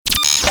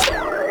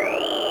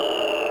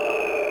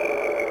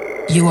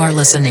You are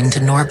listening to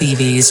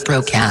NorBV's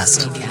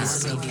Procast.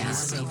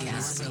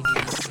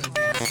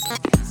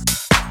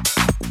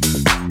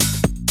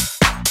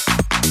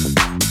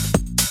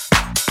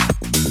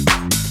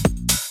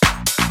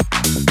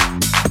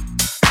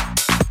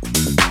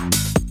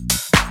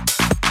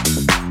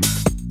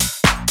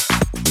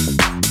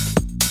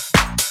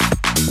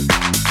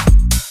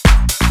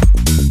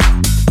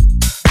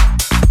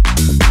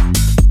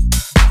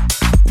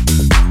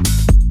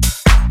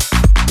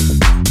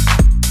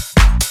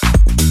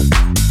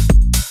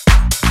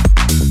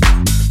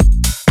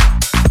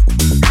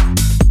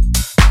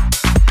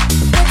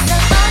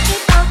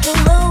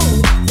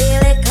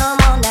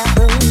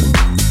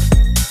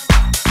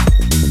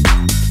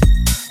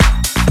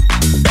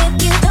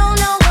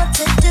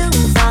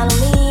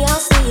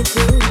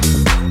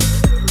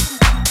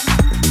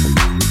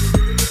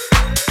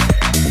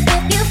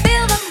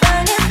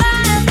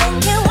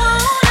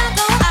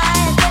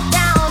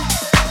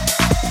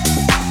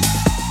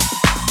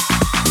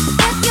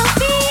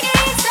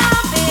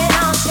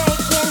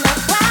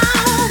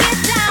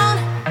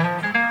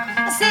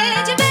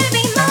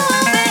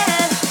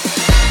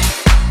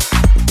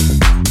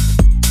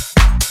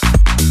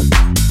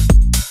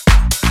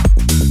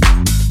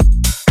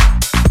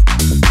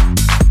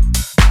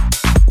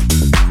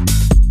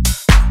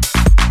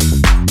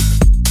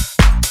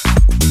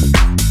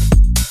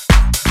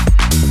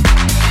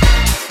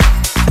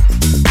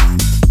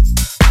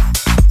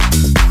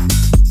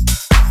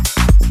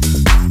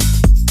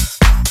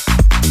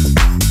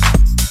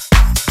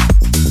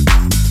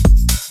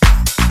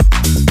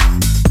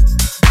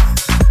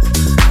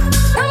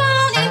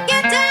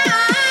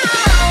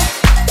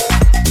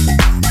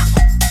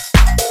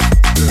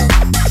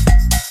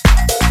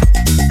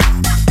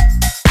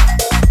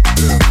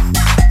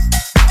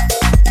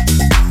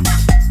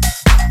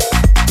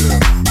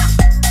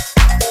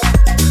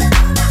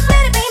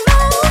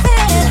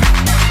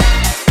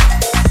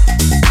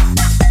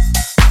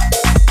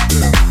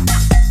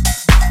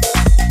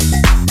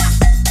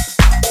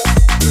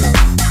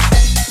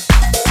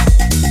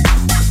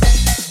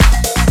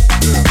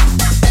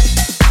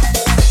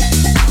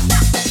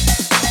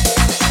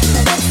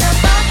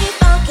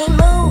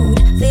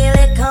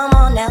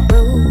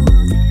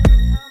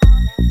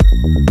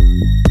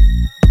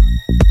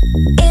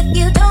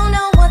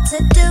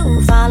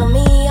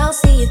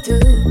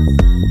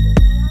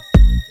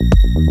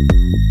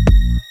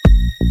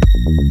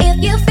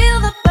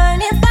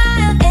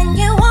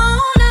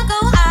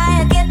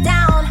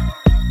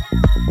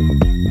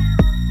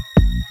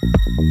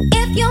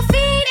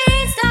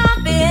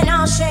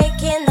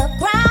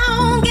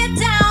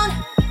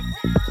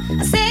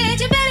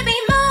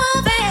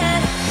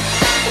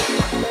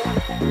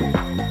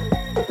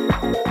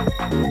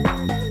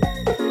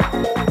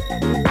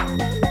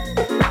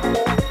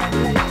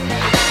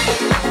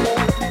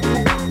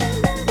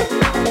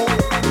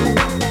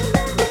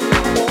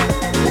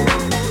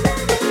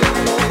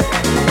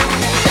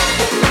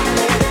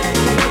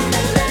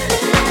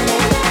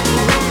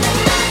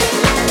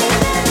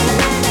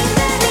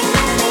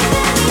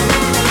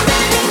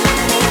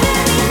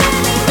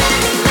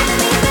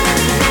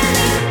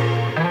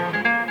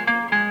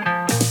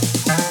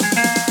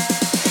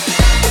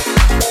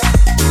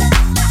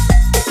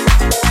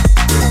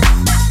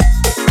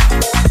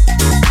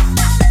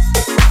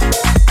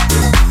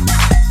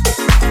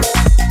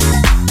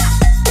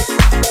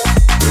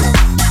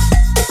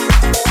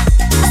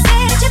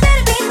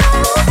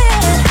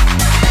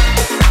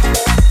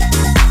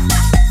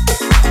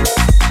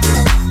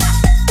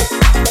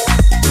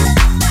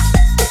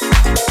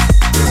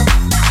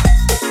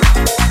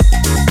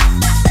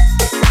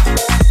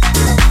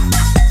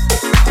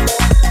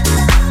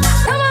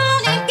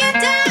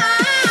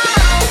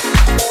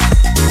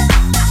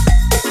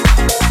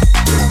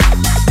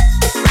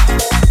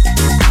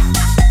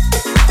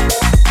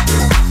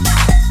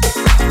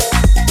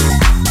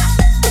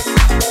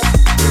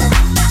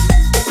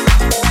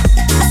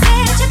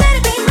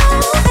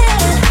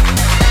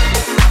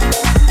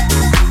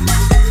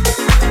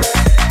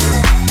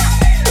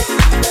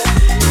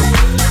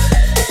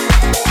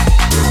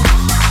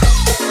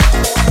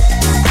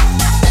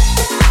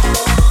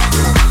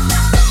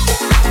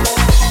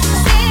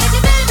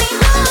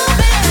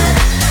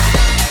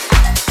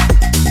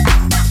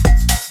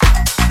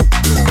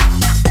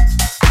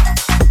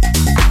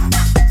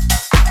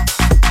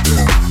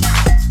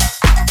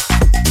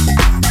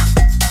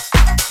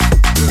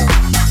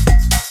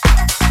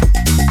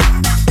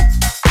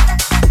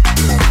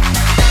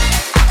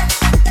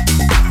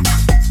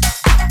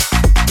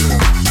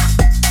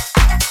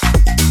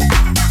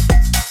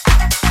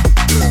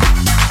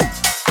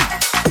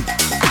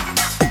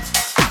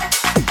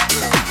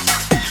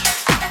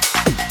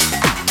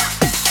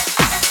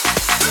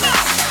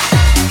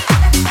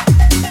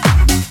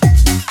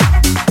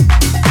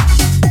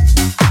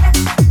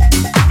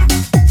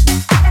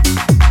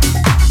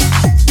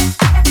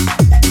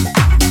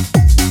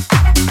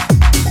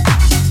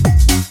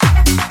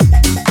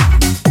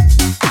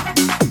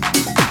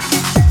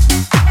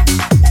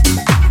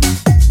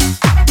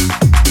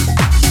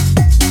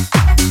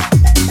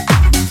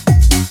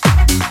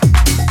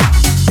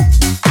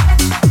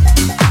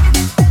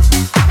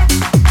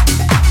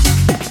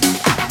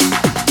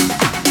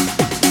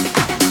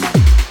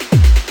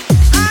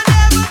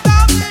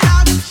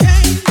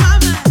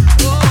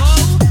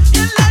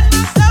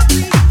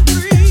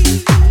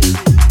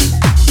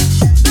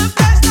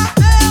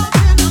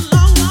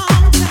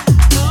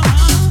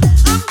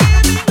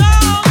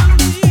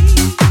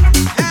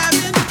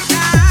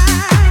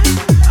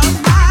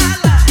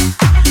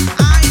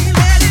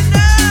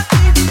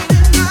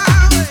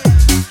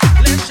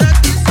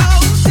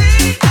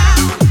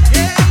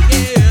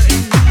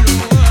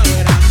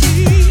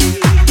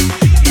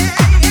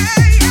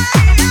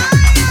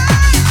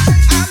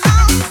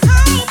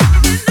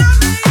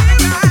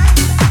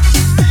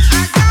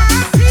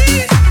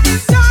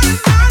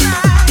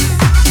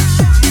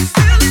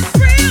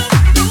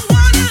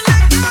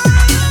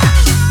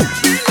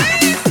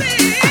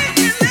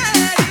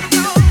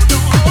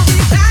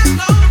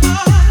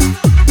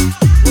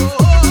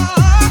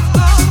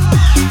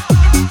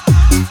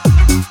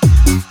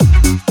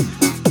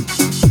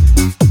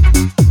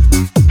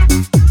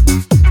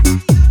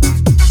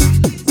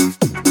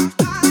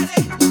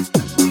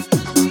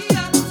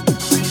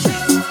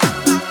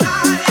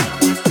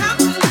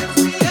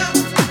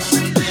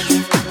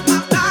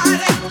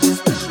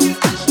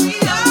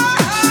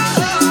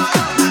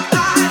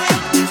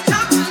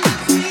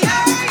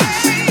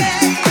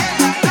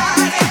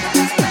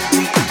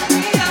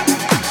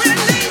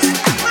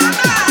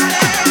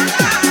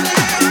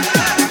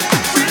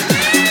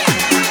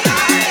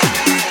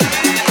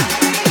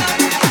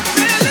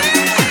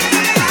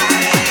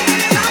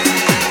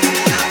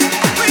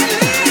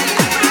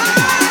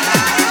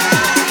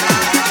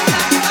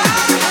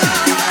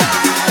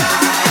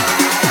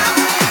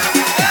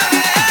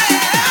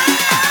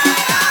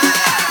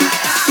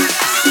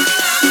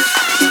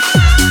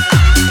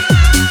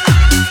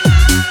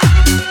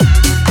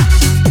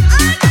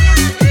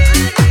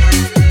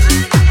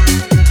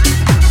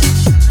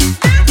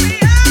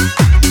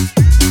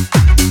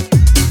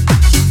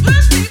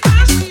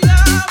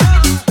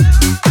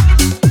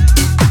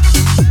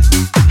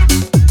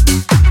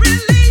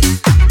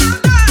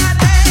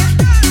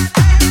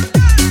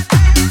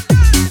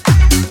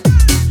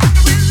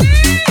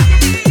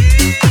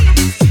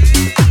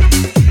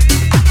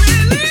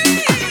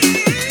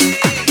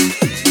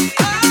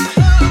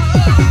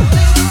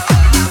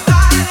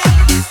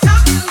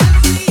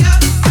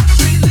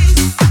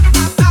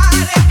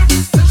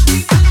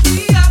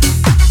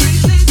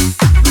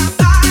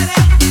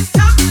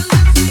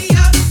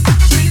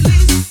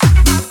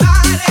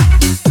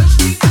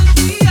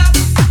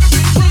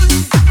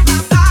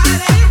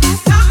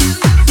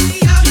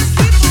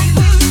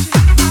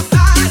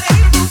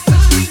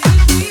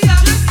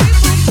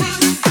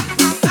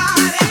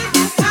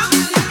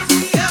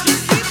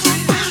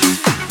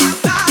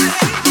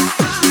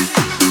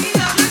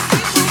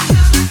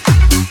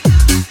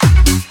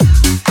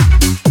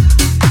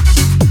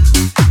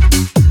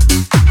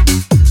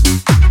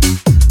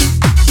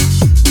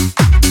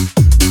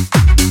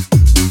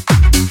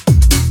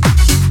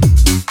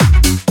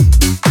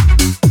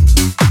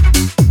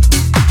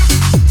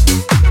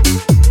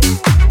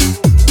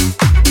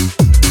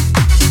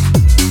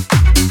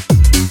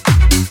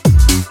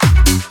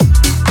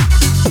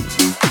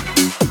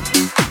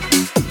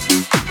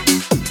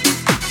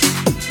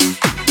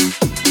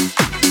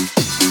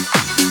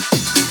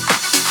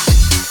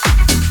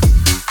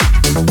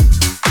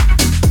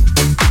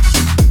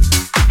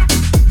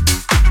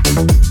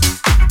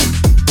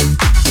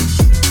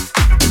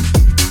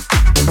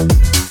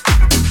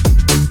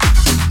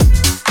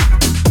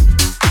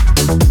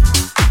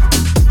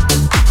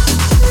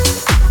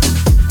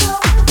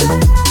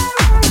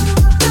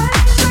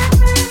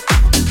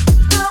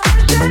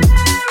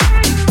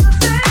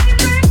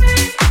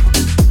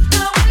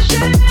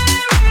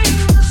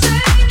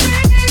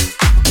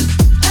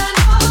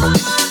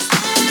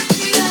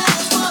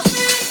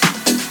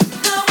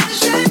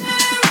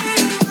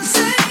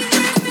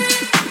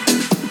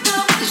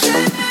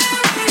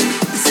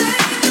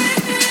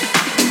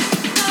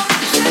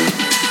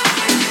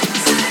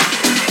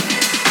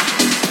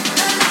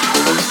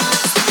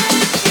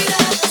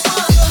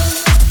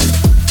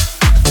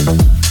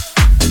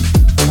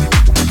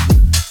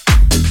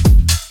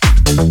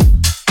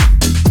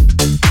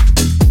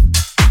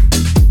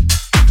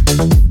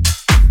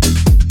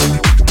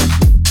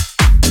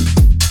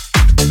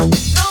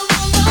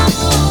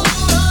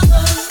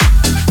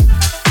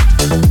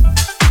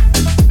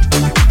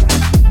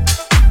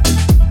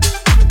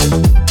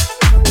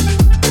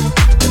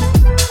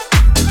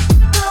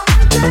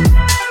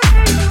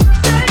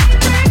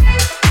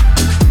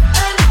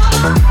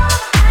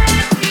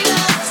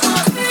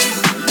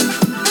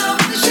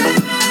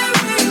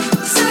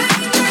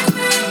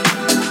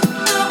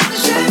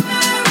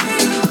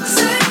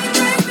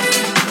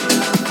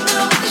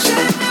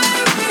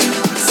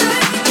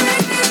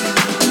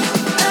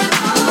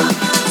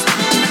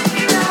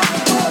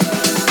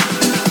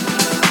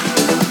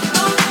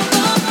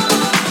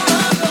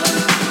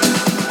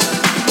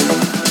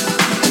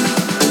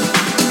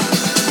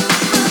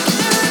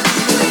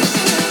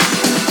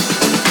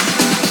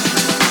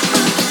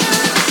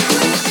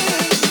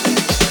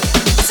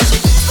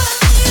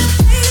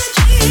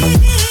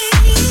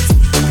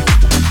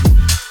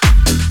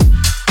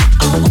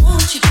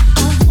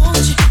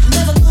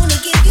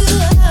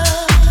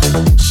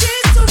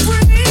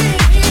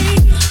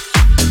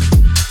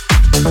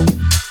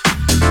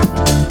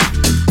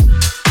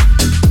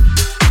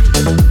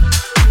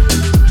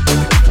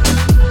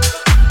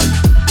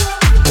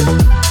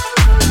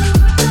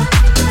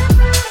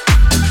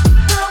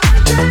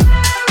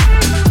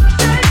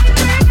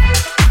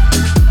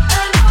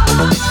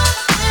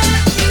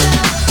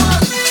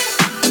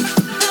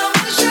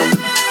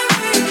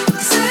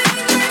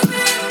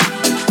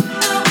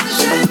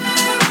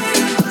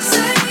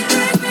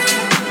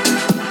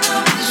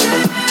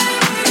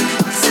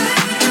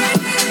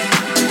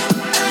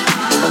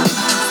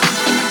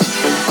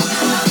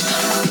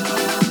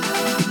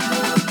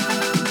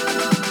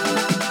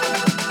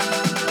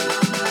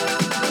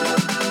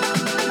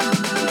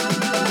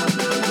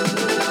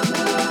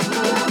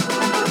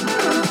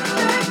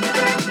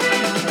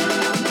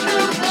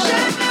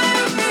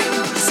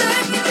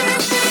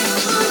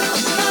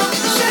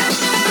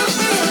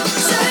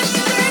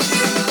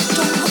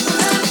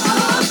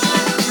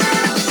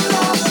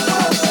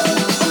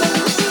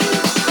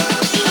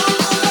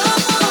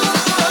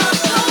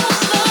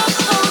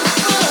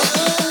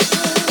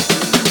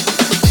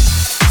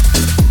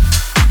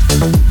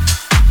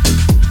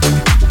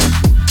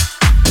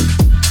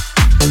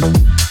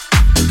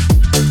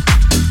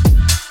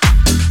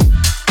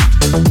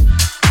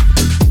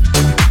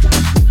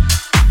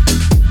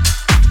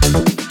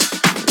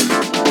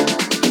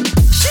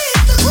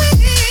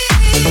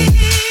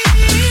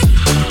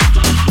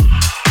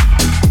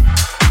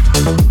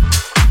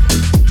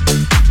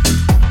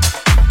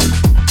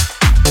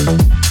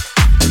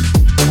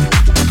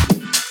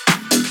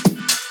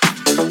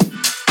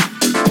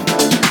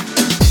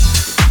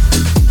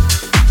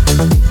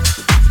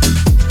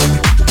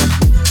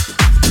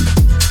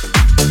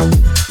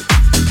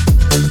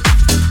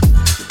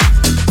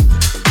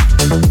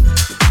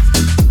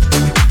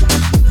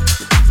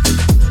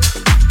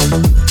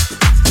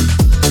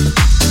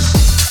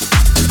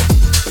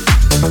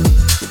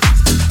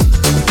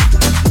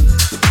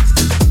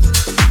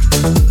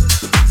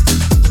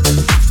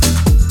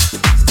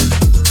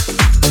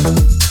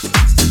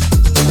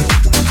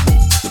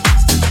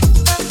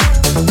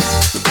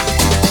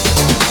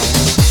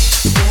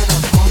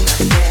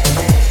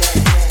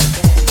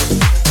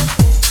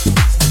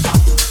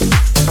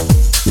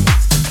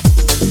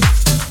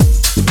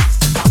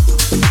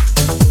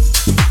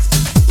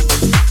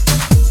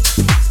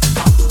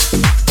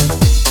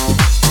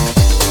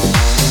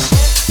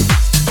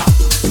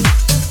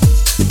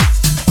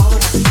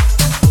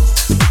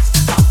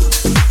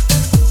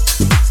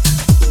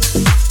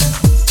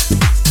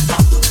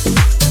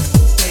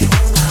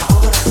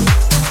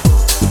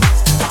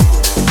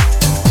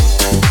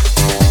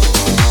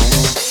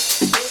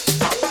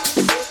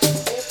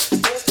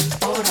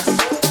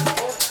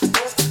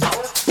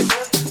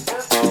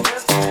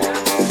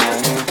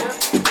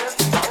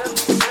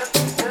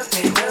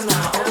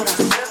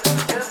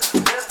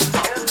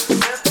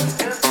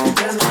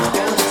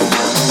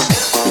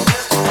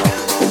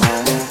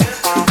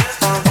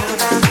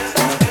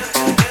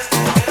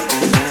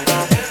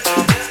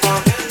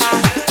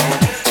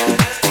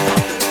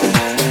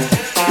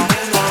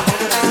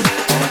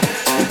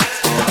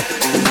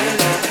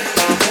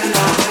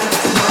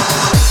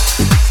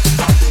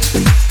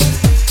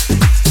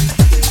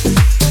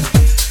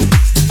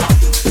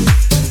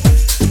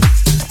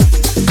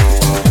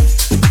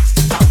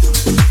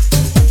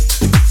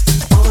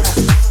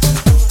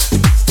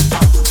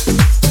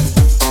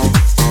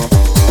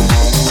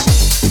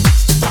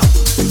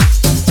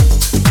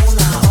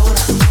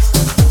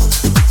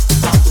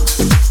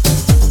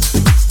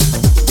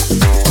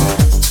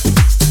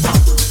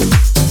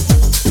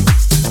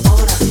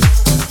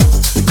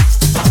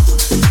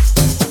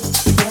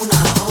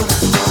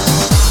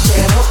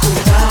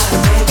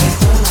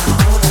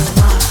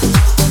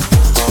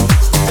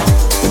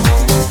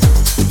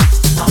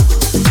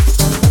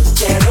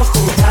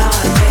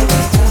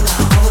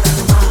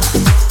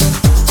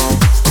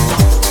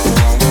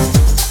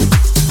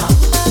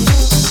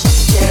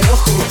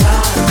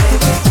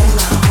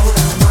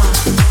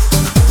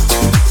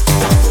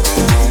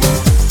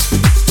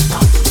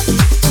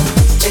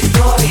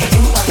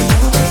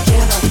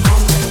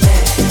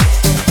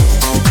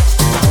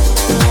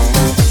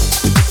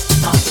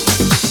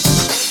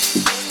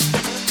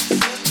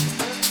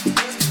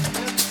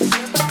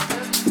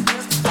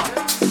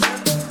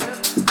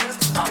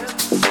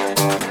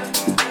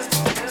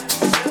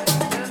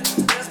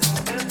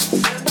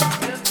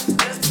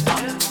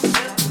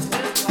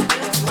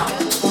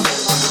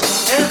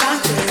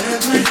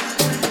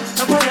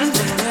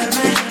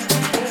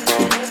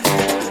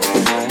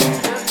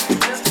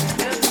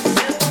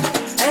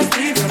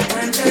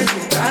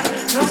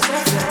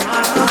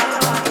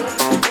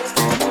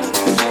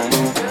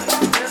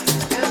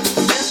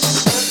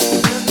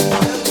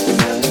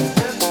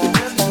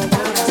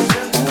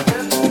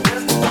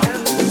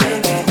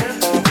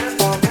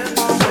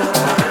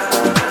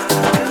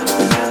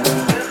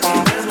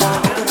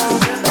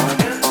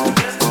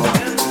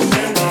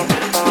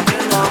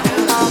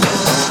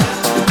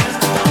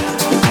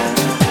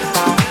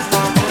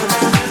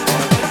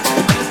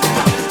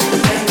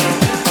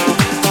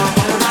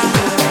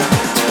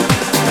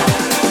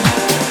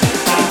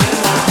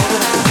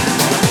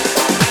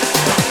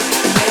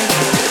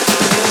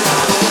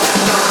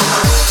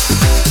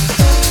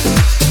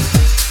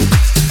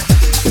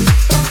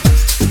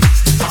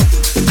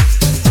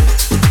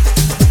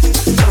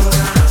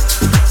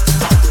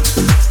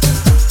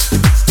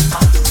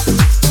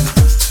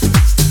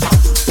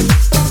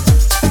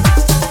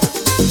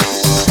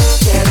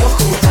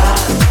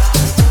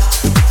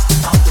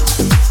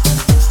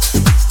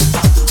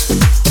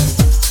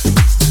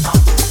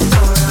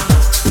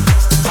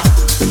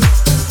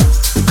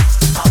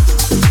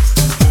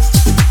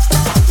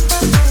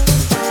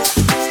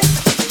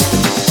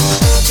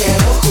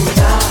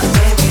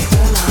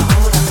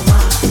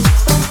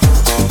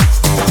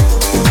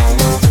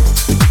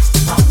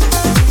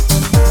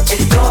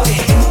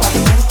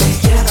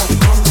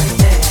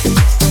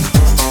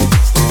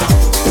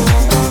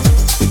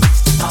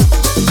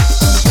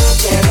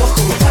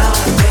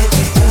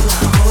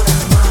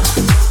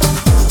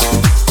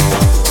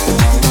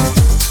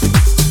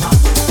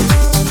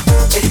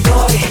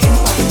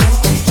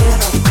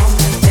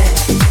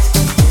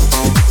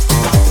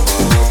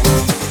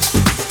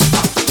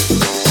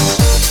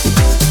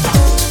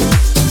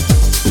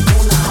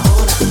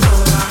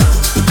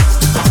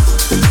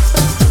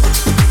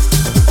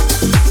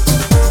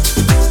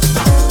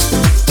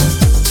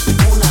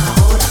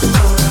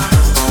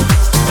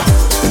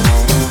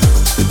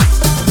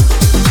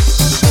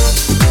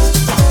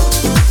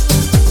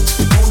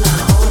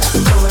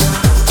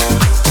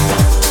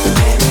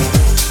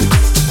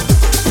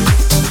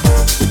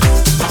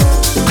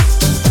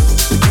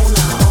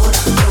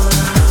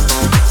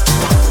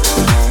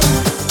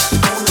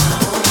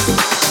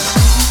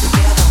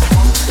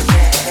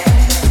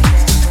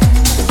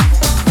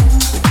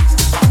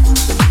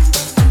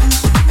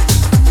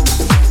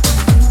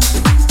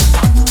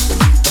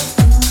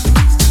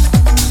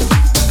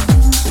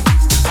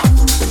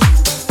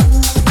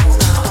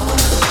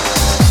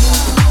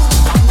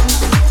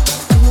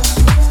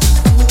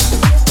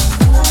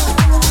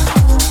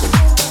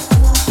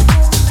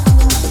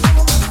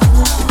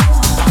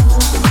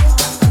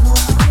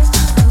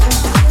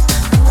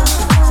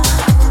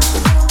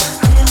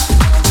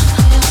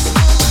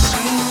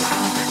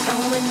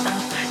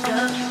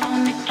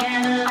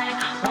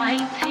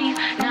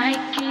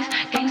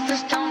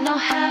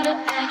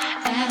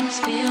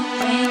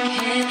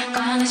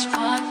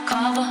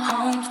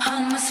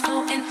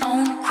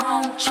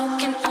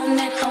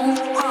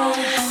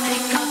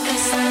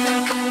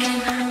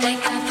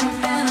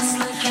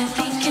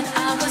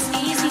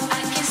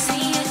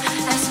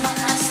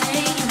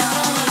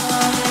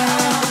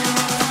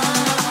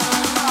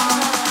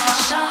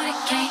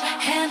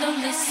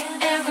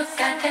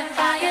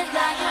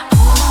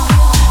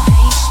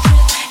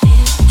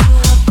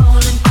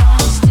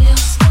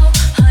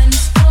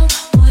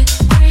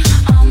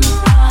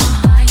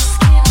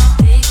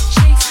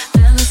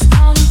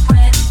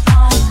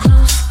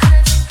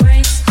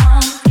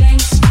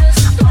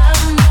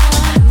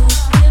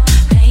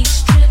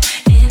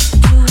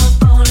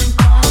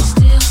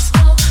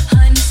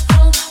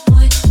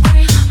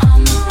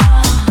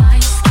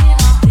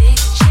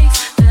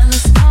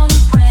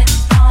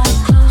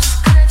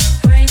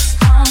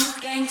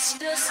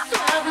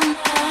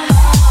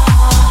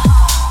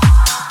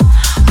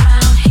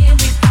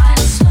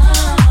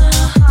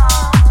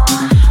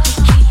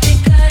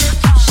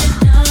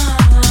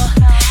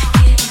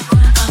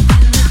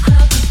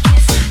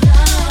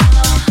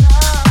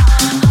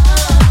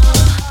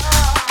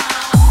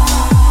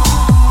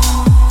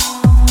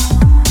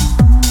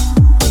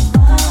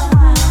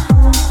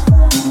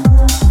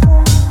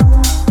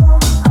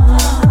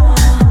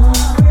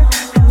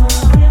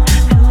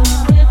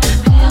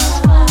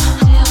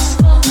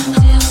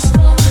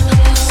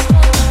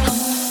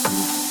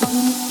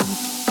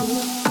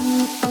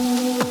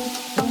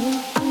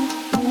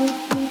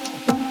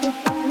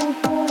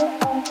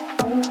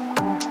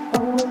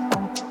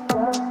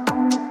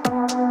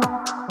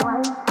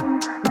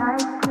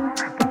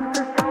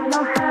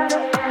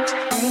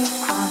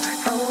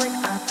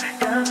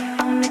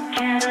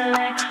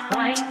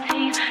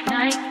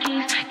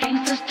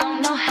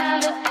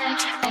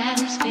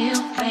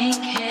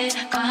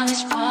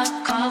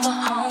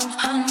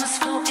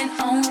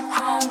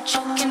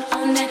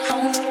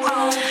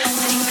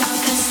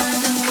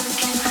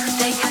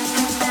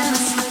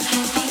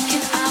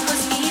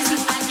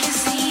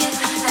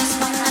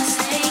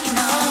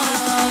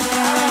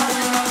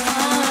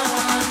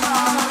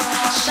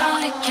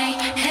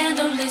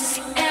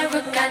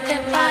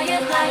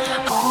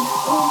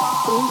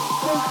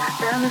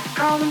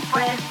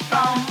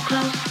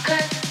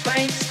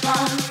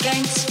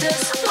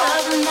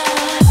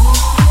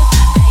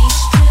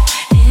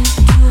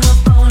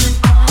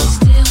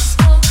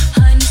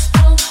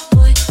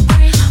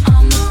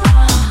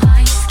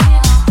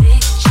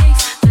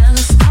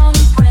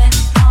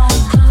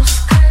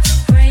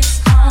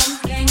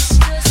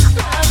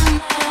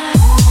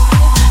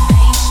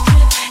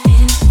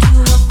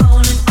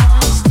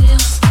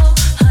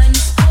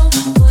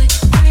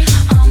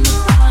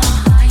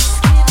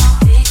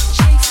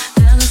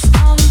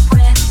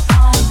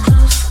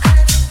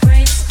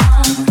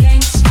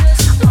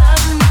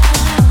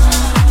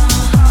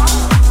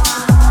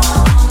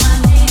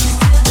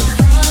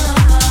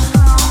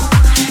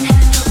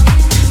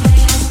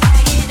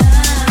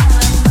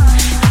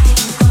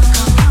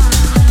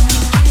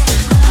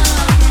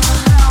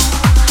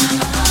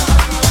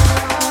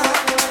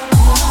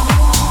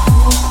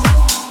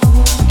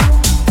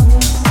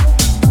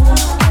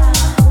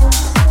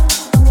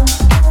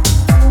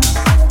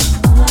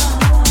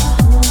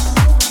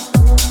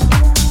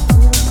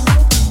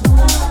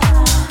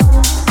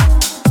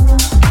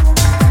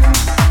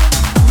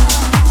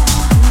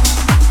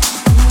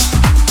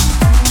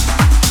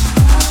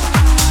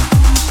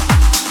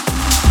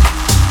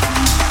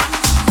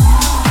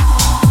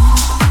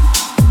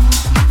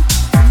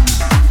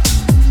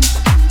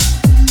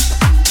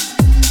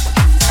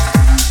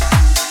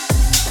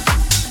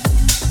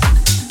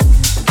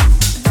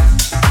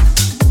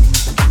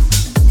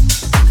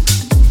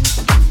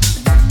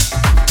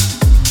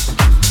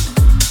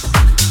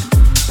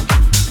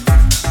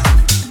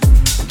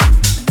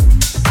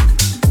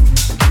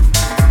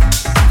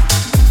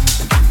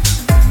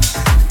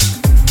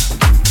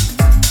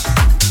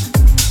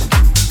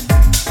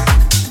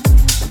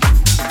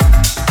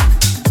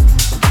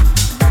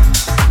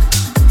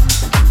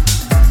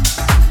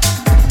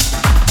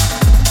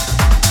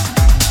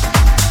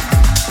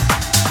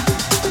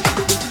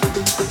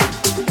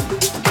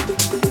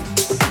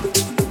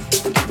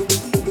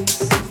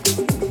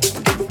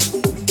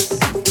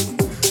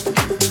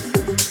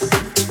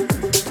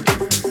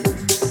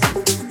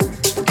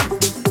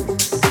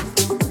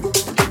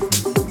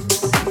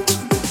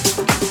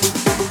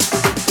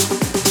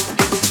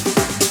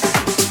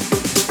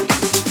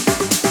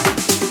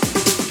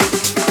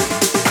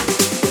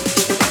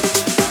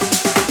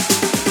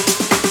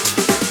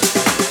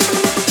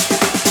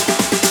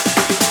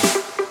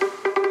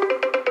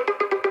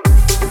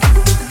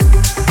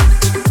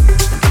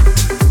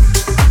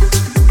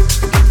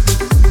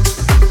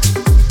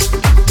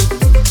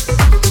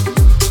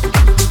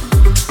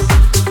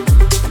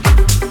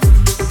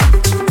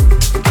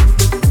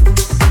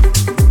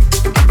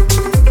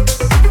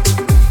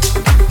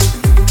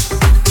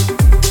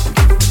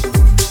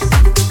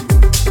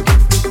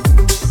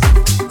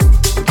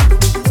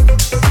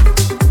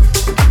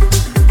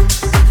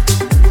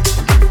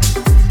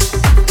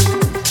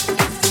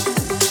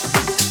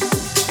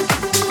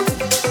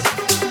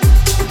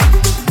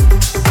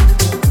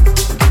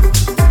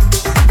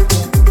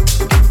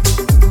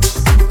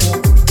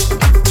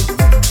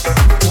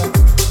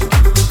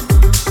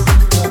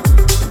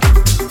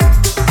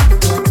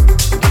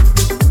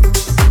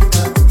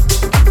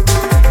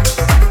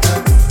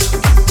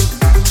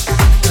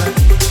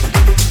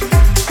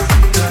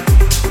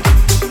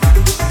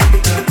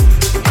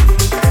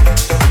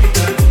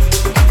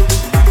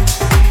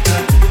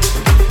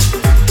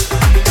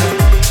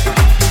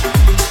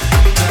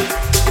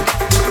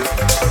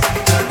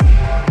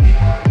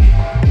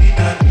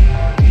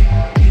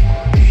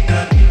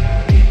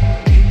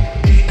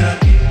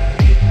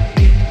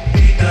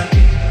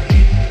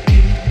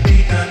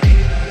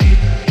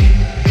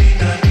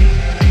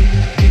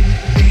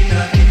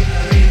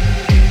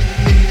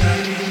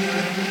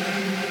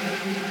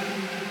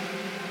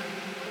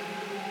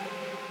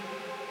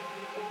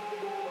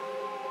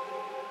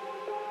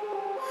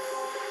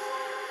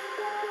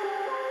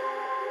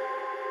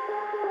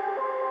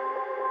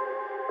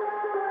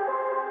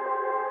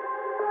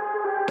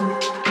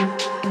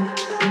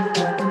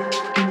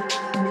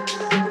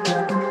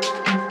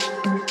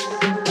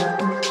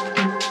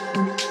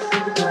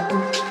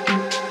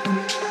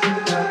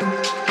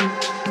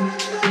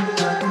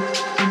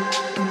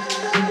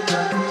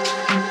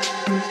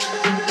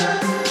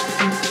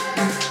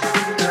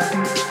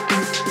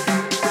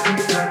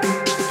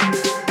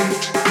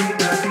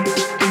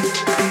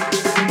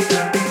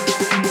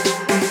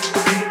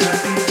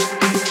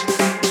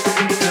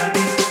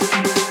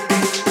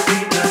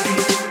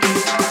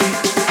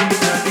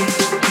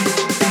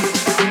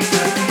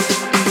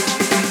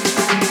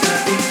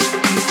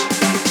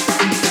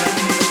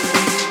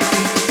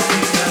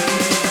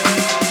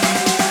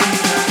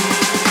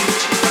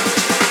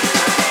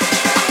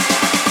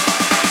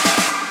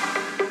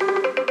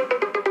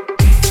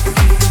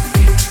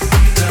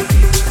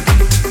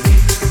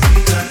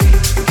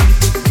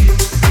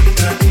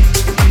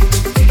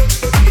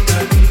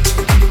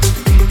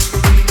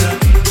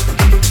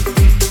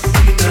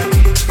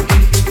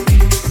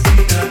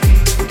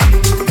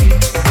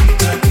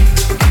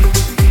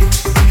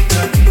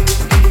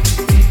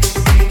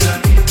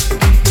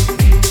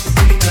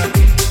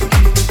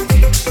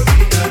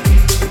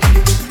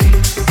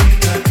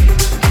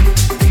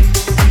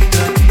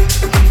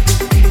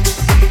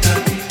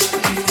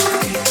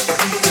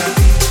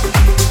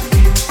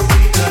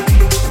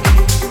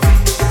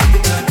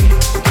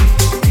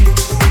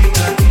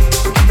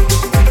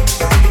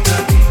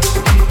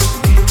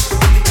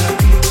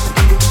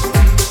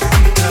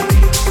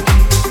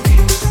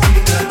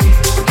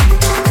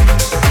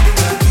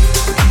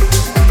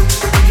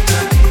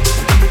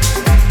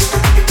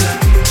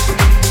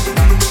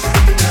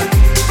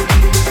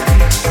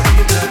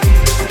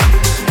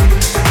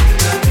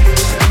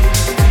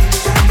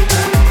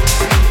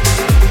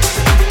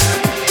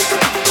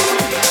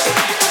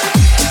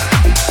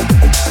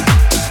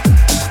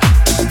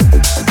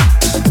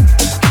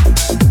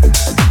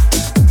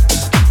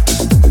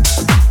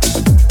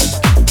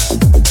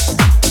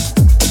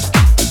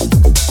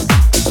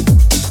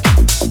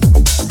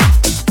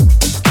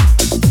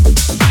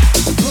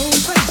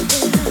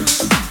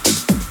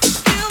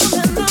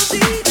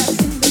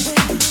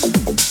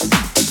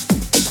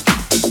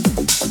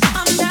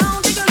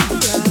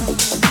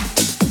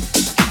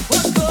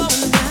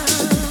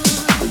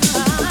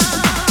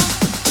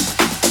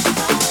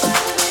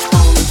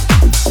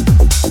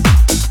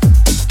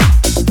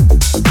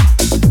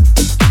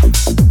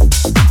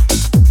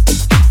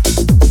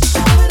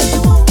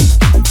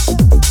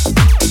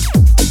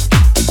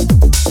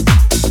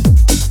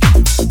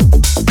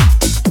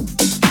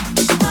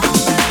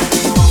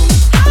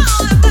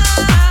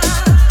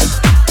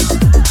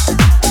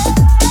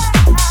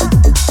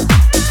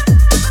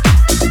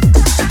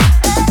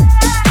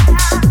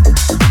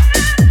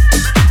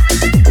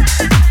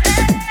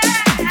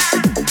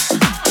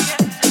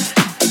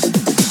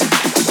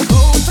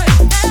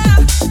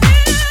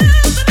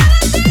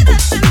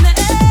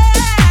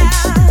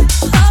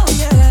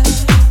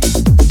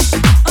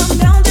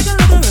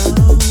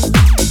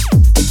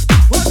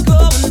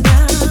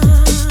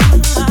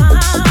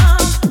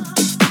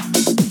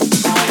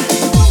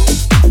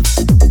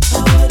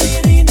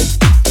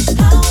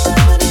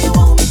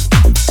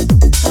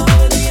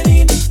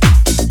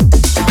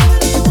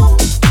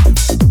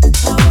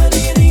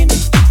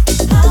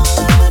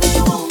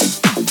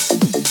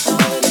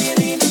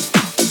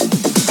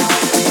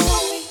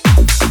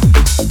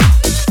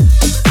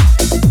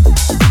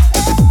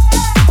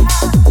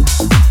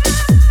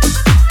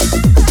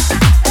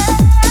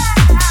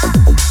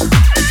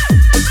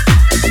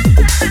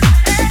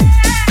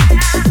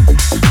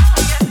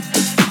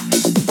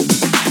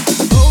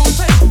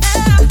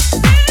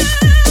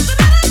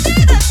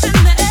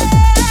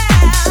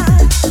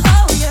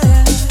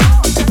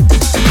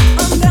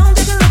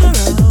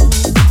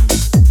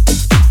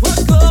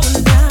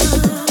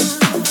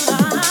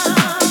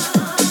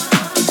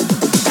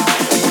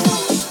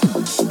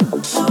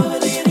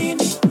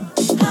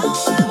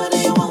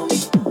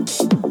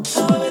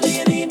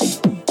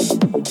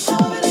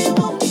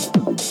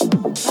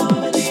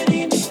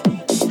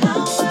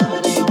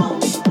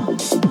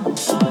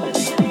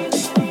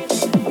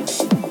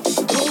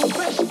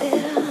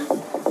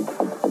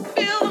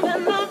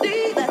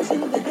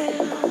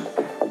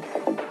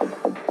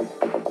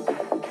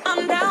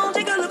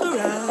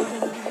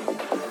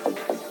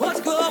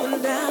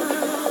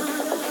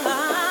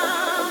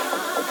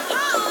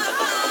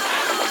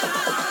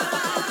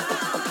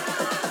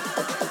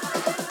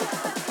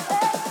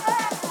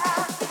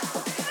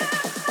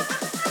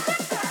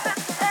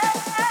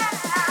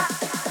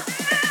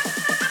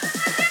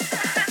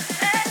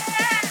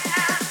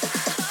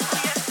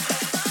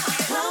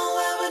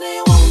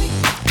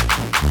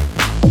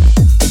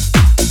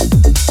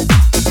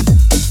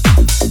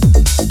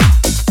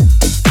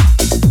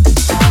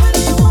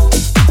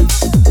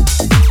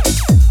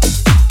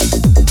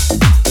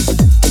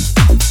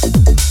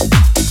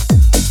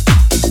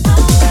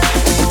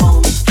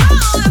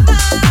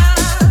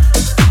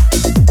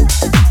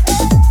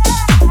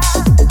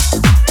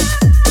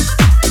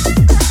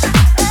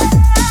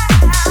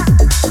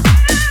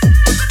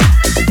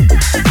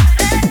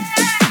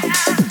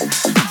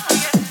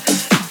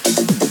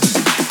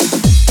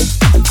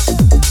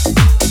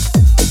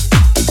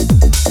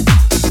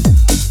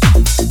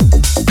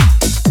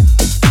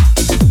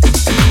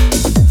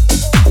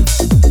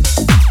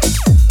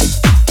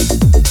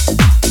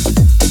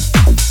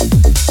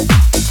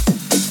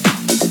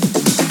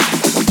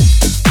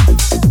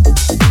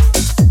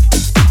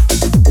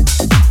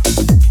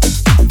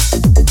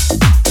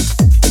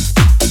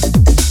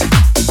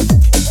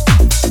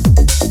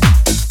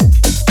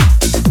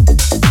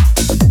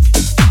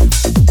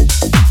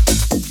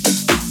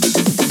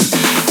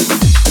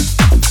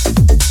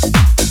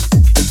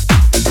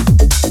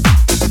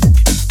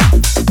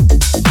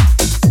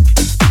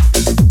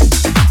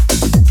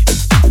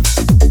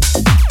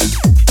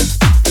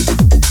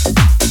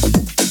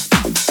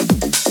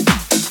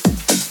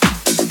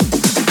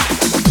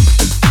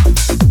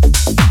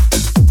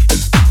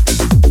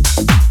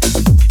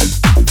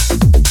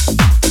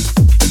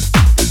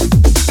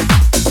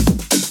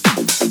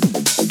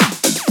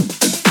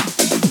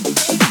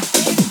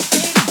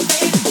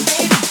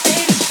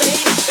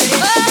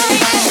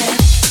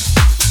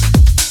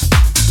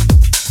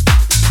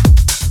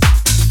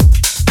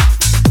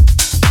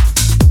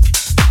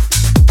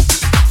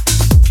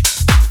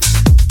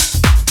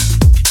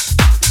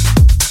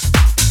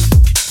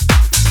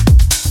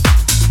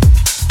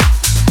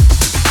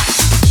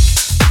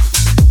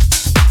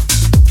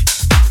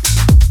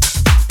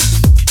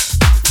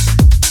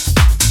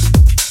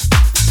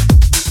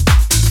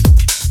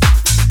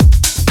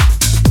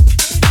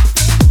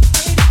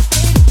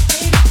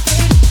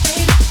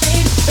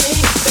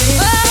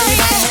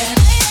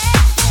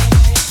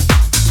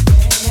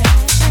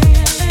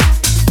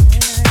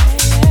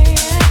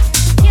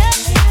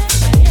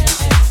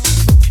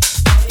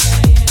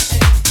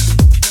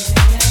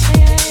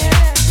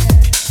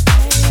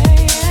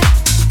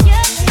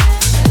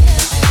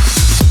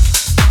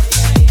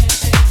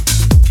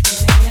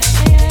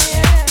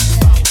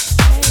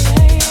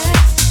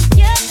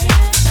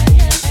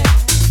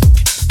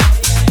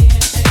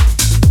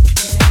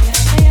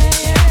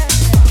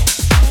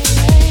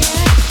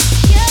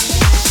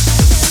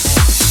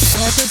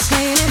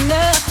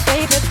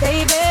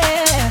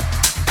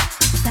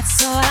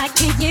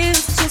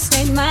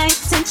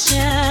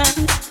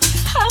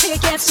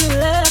 gets you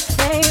love,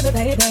 baby,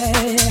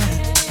 baby.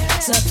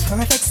 It's a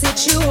perfect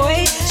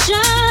situation.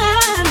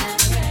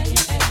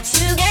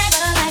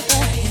 Together like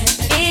that,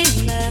 in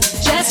love.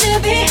 Just to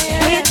be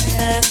with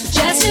love,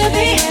 just to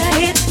be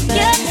with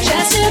you,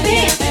 just to be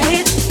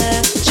with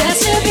love,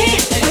 just to be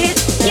with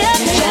you,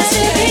 just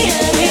to be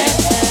with,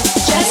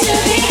 just to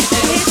be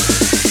with.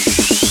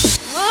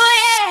 Oh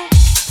yeah,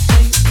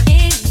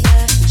 in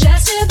love,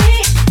 just to be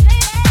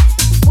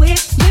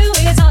with you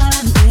is all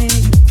I'm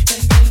thinking.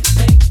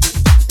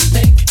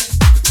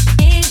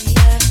 In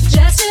love,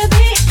 just to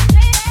be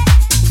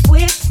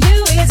with you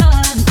is all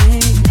I'm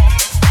thinking.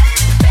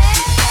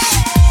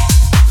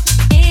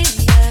 In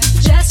love,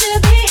 just to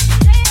be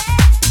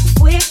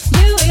with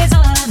you is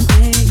all I'm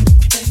thinking.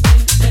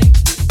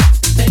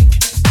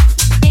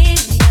 In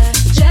love,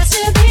 just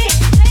to be.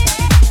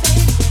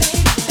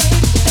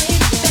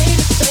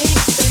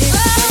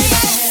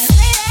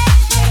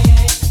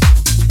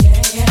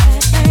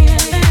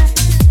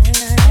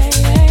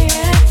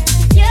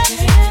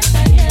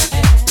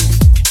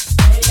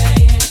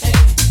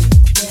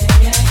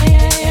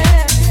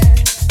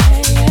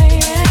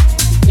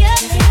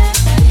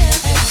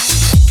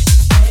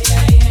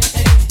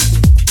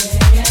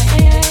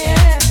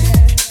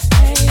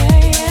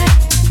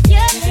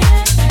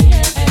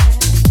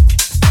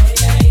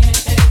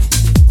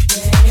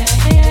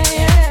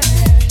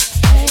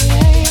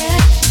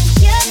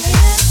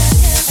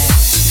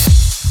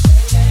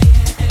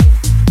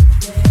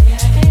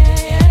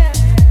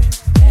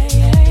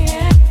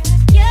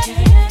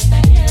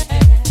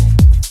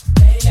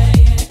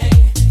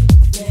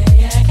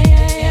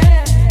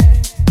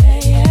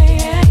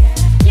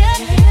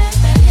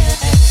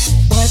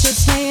 Was it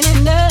saying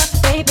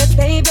enough, baby,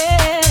 baby?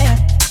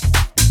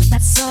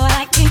 That's all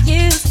I could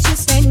use to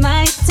state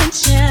my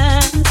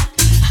intentions.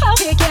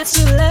 Hope it gets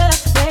you love,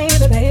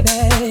 baby,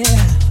 baby.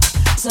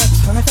 It's a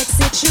perfect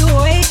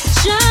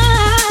situation.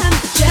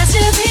 Just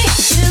to be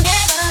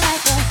together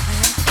like a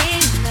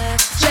in love.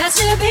 Just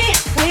to be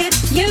with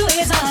you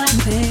is all I'm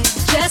thinking.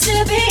 Just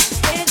to be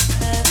with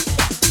love,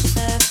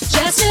 love.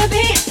 Just to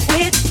be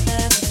with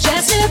love.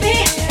 Just to be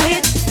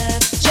with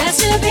love. Just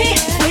to be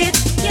with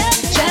you.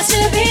 Just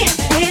to be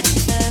with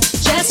love.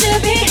 Just to be with love. Just to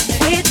be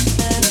with.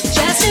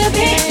 Just to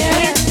be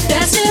with.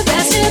 Just to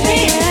best to best to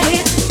best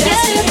to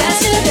best to best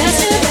to best to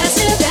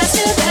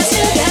best to best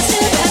to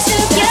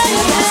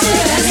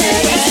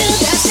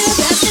best to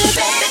best to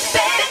best to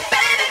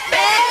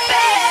best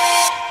to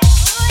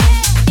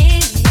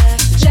in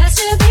love. Just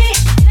to be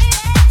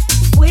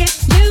with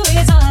you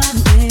is all I'm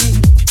thinking.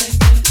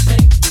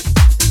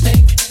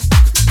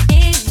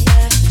 In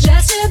love.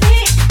 Just to be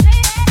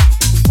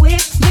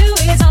with you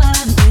is all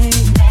I'm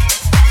thinking.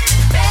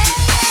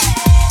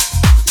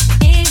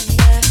 In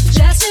love.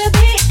 Just to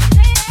be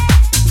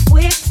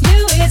with you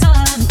is all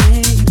I'm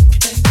thinking.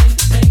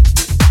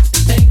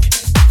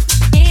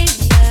 In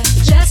love.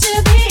 Just to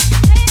be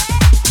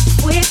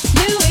with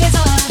you is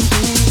all I'm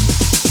thinking.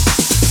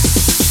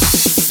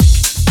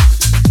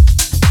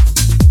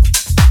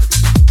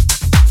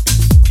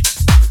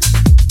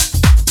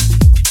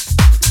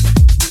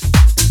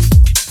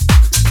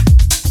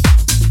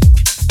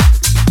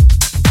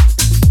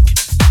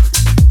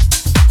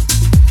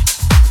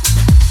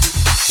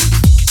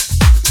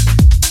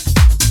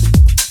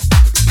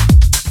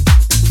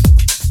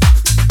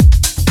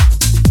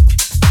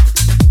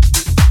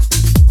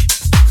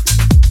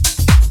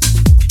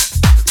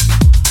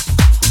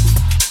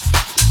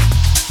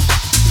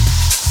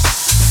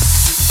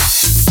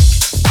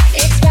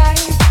 It's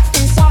burning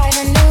inside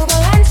a new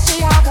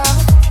Balenciaga.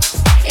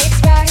 It's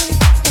burning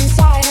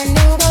inside a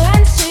new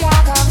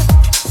Balenciaga.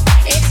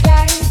 It's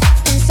burning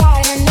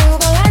inside a new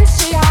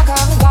Balenciaga.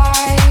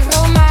 Why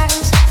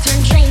romance turn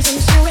dreams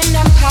into an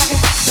empire?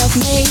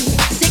 Self-made,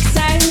 6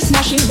 times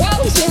smashing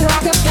rose in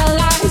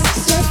Rockefellers.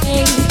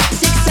 Surfing,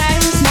 6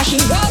 times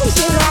smashing rose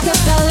in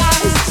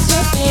Rockefellers.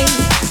 Surfing,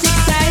 6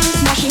 times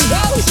smashing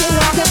rose in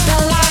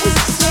Rockefellers.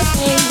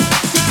 Surfing,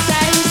 6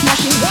 times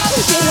smashing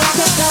rose in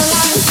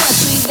Rockefellers.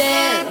 Watch me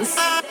dance.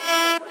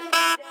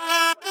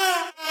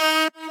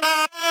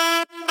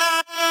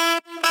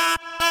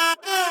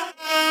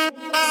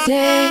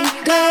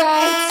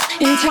 Cigarettes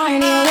in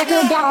tiny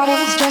liquor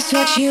bottles, just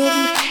what you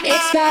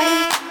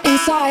expect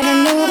inside a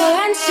new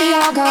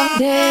Balenciaga.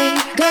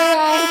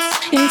 Cigarettes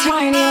in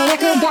tiny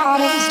liquor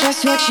bottles,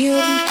 just what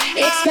you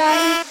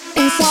expect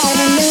inside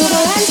a new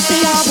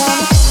Balenciaga.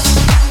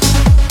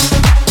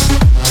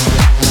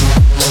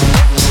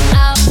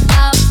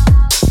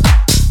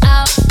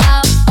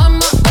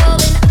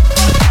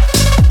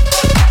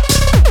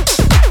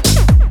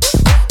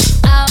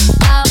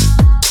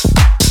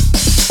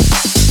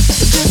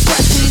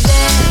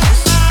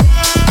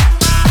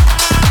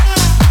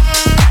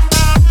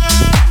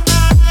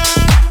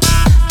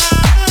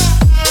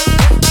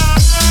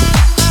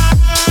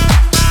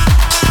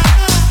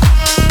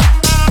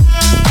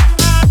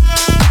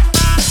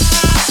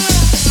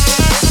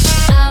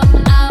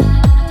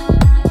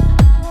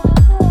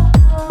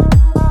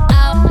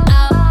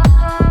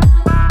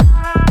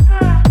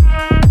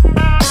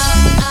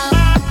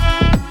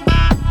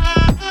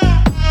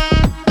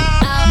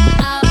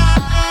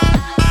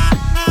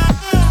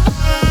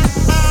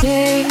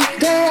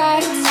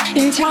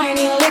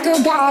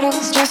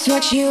 bottles, just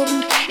what you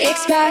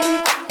expect.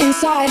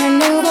 Inside a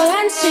new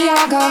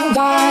Balenciaga,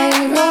 buy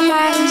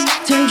romance,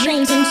 turn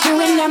dreams into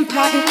an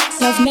empire,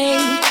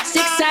 self-made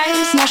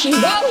success. Now she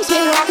rolls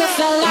with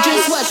Rockefeller.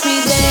 Just watch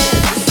me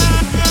dance.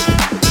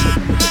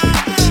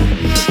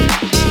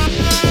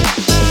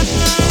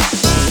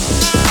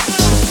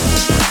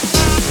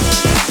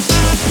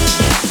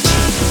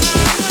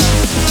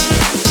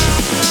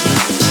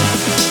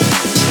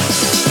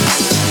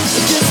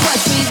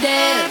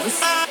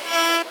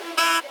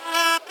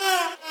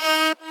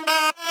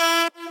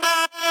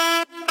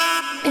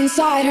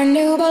 Inside her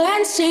new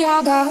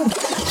Balenciaga.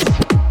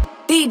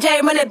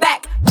 DJ, run it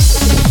back.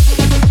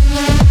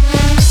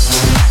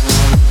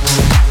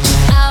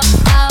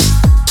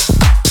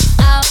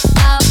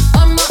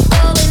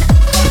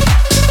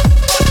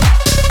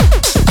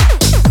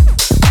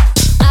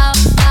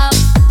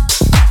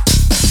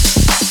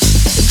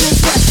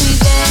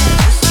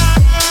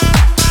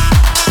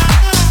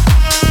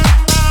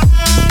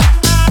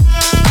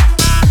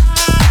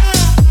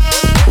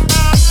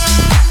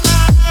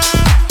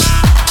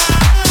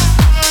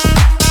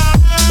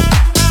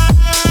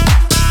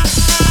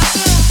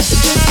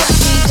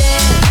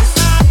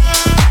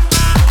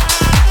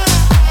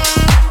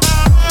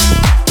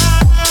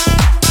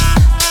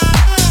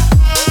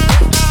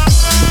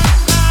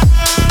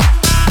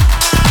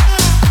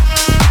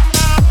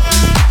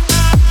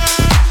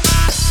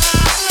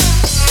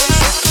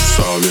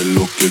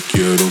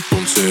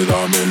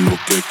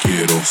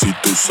 Si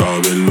tú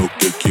sabes lo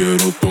que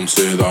quiero,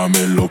 entonces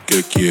dame lo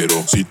que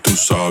quiero. Si tú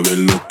sabes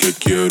lo que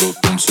quiero,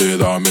 entonces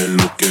dame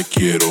lo que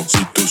quiero.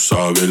 Si tú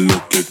sabes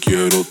lo que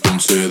quiero,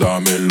 entonces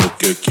dame lo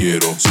que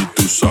quiero. Si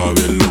tú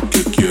sabes lo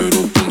que quiero,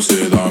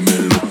 entonces dame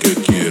lo que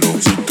quiero.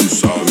 Si tú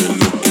sabes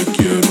lo que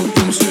quiero,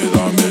 entonces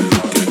dame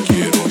lo que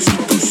quiero. Si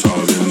tú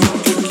sabes lo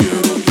que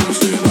quiero,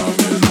 entonces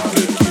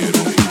dame lo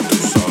que quiero. Si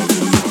tú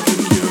sabes lo que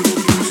quiero,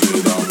 entonces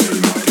dame lo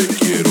que quiero.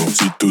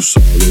 Si tú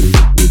sabes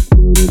lo que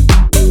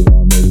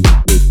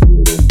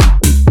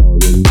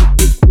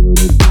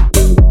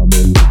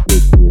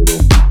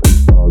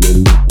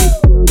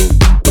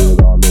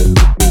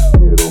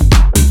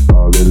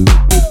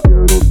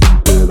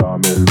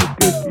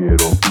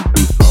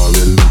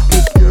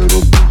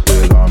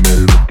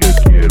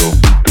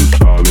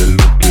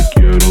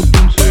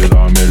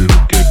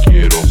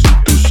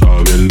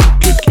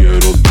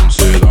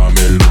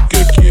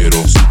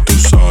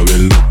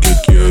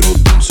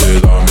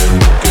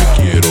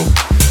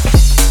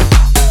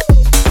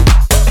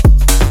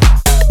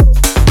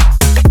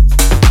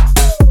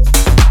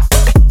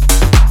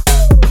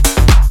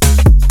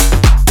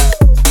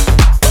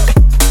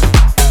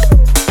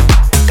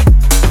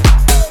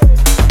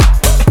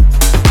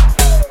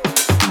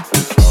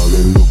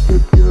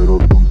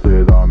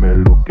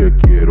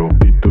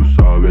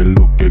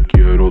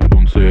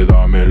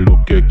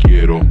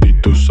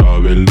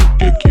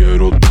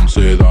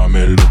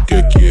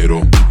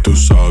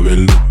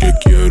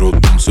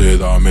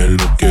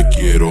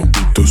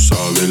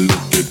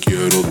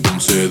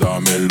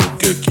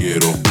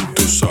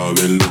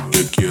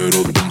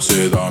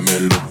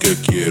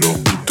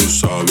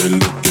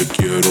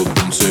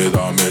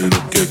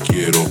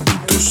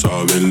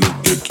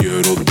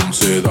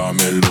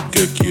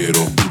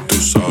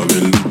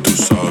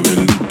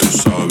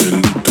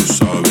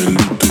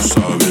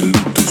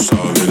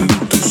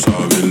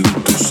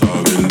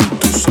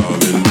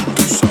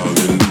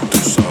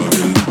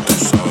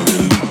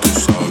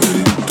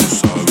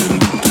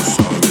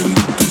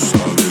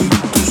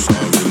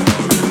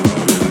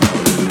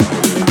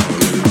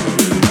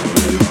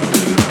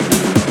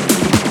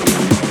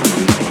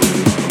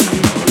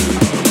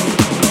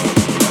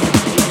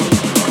lo que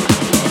quiero. Si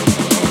tú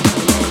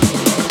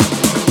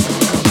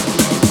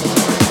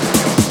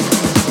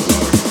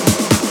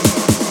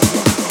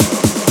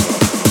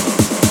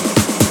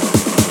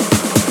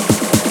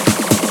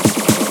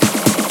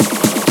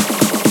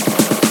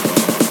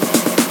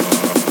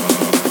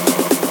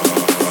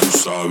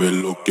sabes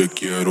lo que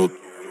quiero,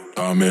 entonces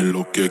dame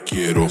lo que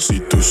quiero. Si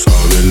tú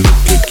sabes lo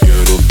que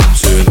quiero,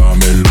 entonces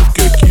dame lo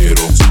que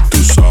quiero. Si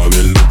tú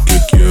sabes lo que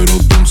quiero,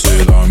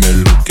 entonces dame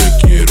lo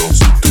que quiero.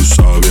 Si tú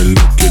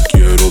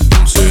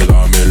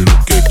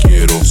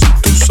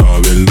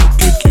sabes lo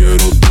que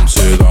quiero,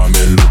 entonces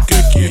dame lo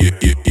que quiero.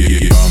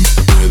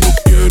 Dame lo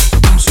quiero,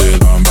 entonces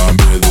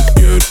dame lo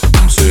quiero,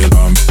 entonces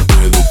dame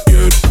lo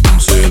quiero,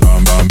 entonces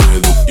dame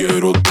lo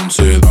quiero,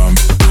 entonces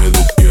dame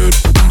lo quiero,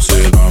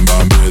 entonces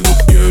dame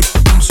lo quiero,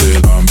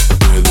 entonces dame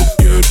lo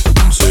quiero,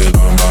 entonces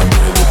dame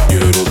lo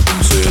quiero,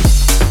 entonces.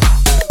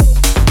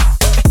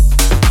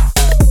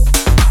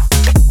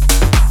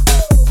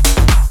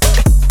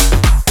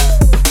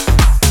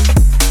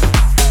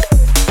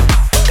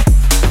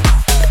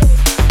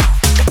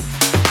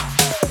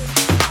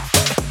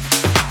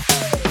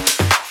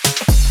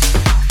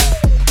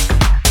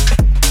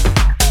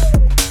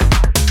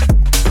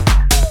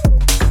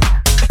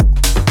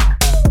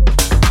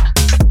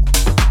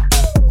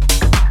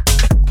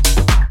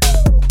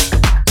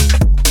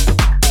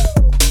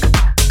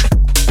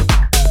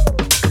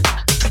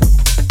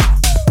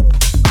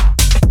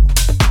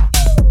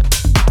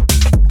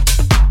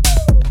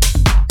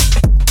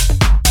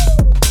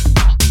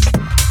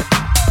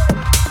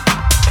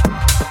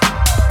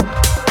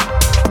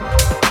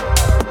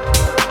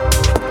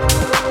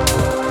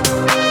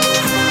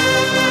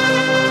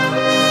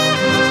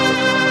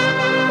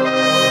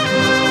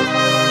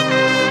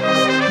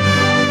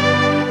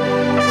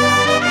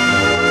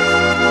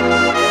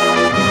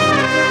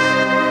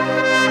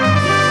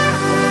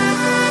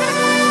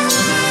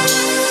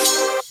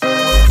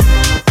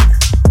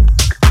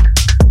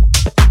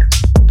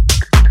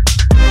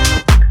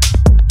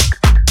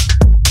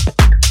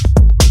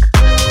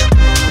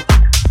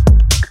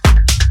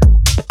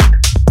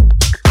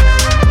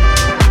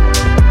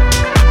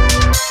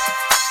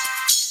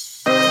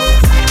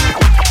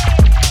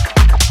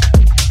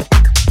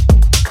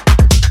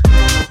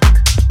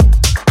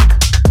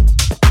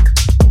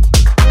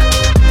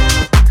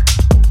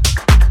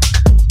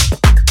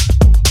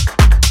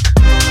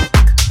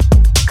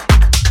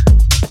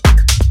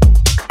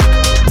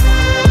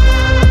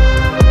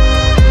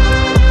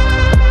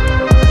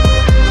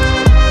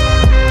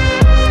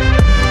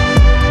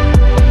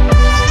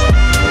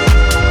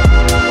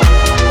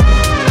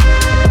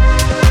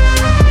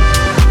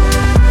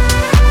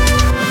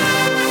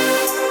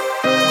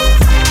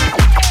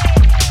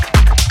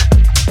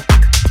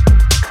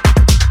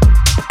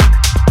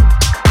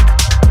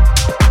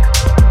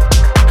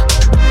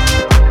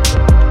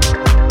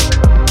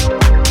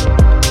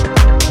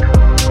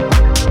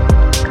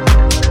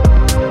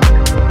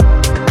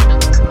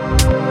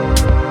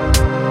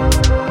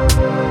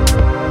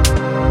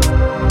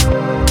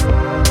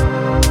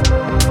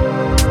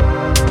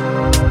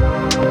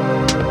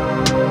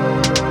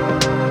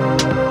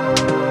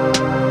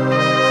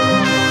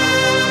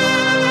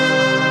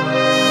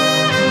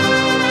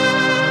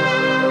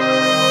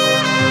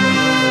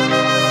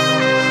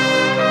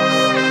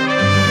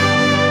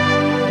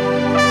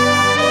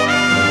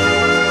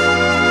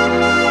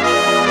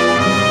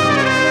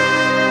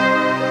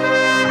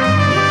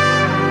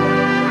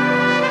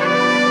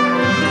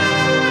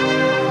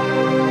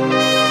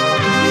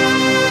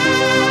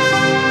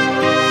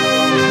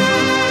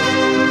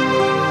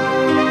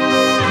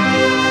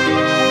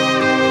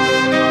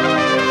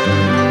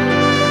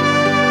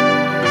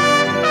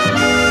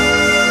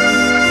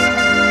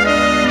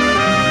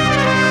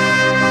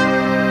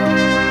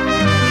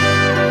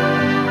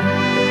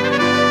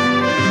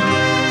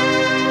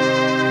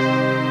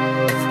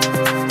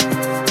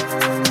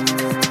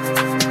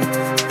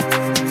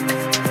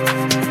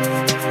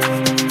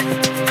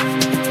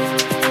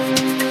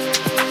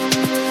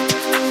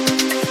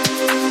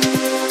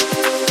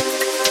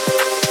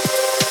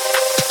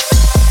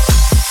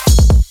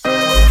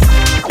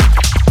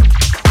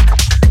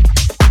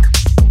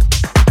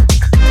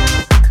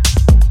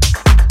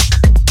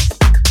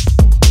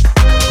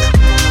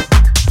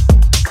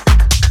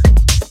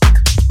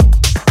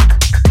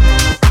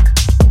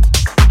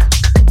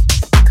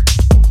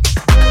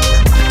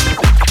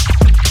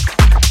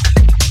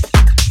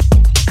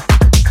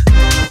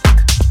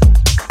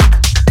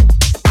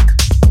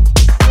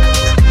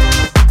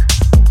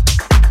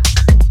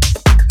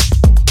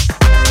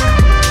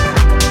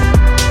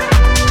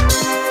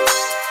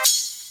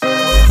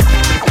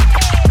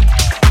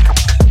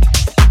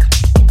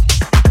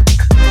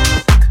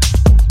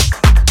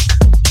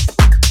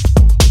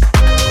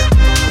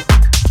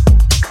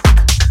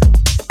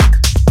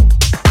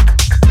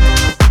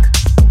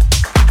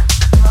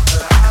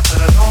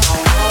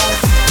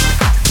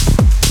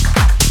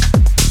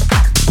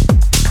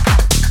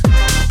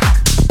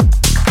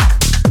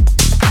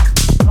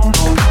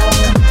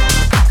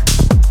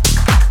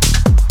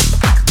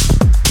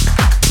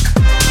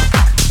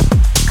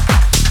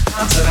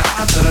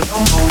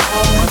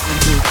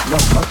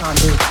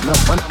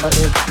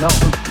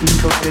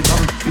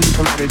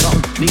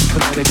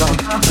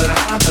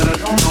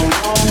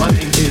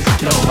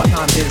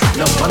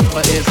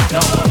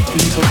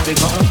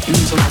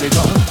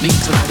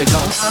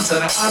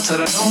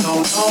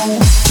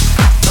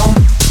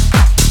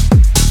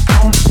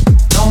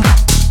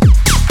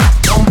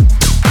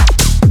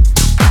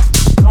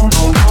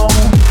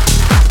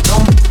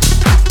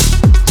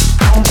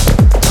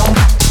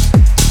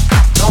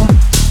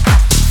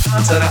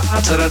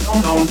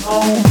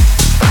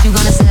 What you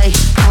gonna say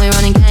when we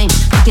running game?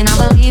 Thinking I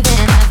believe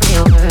in every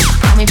word.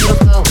 Call me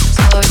beautiful,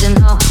 so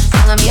original.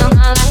 Telling me I'm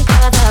not like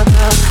other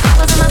girls. It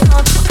wasn't my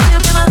fault, you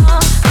came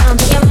along. I don't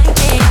think you might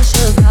think you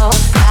should go.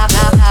 Blah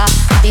blah blah.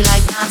 Be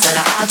like nah to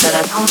the ah to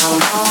the no no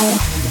no.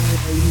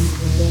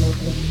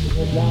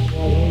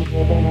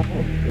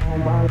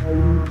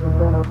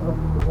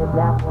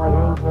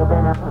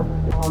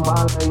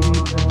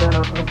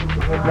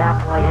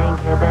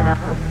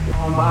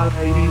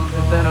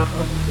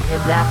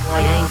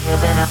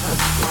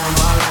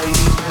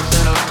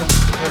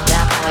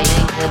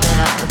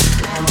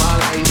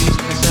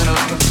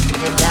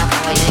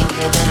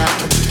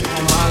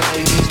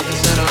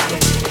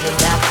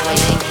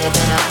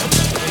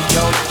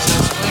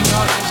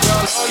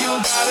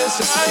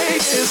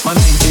 My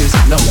name is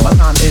no, my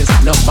time is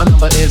no, my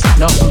number is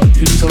no.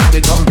 You need to let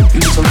it go, you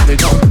need to let it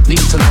go,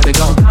 need to let it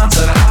go. To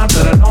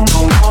the no,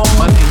 no, no.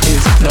 My name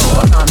is no,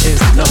 my time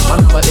is no, my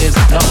number is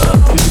no.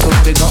 You need to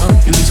let it go,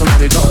 you need to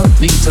let it go,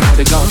 need to let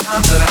it go.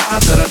 To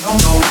the no,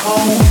 no, no.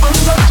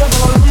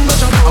 Untouchable,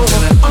 untouchable, I'm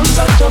feeling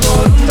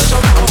untouchable,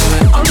 untouchable, I'm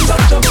feeling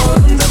untouchable,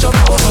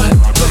 untouchable,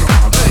 I'm feeling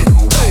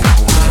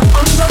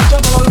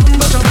untouchable,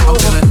 untouchable, I'm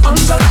feeling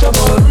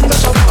untouchable,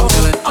 untouchable, I'm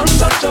feeling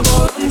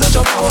untouchable,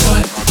 untouchable, I'm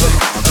feeling.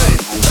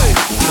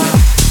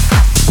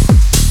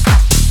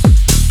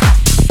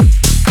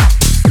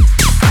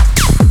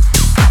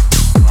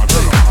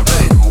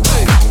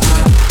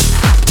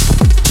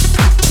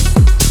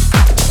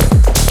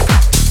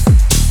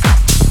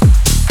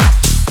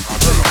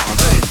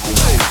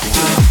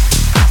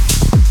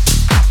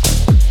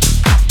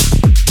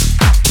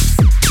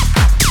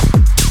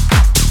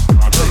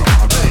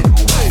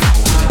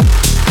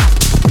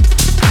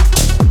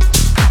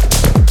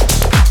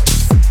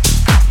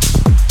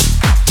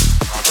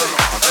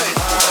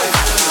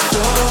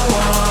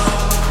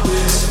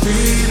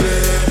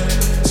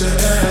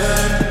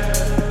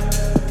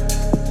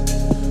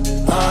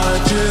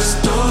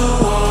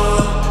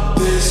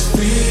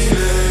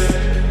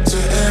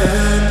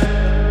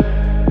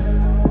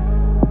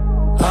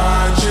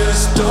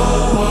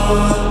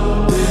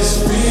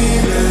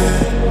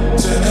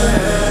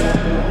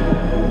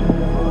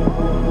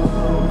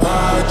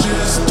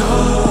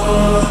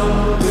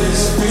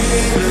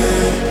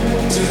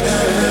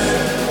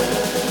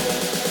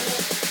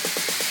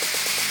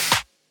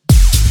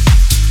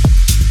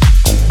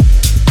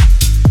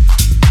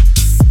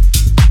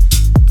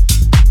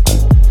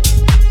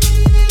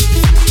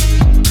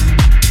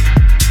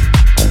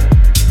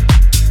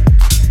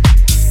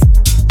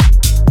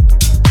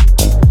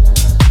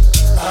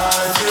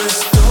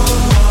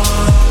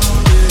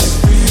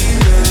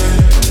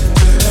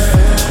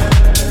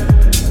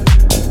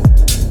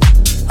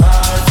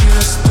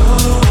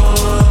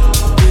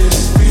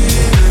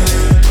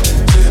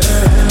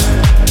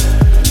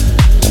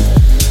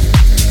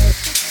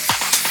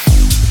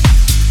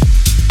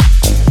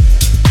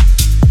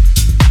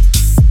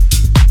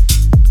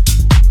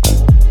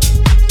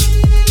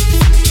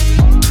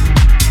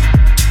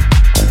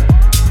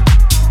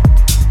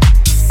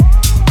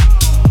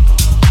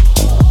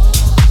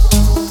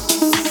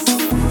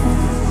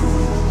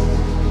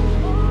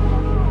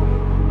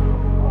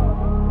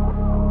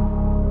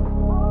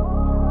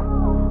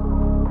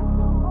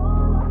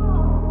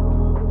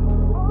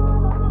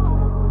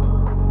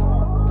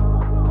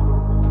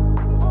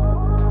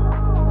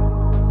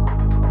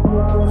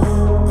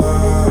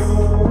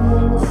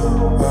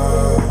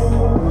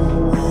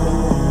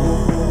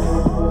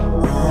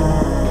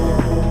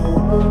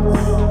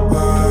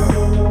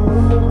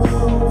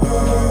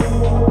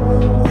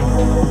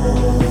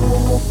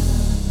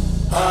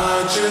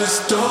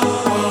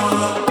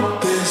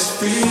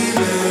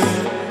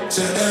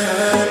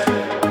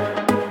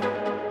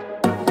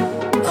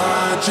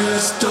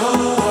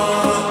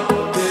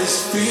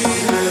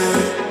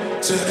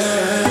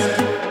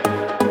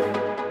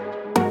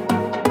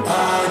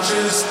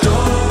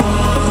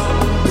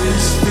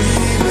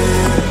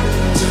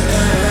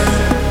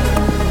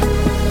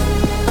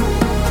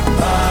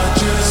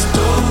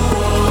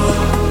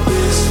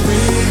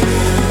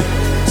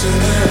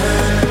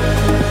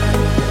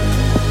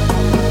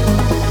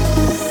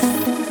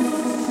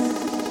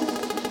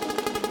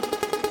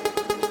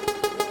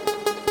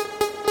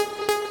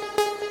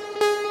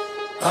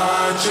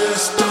 I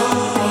just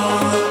don't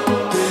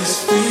want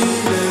this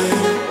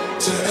feeling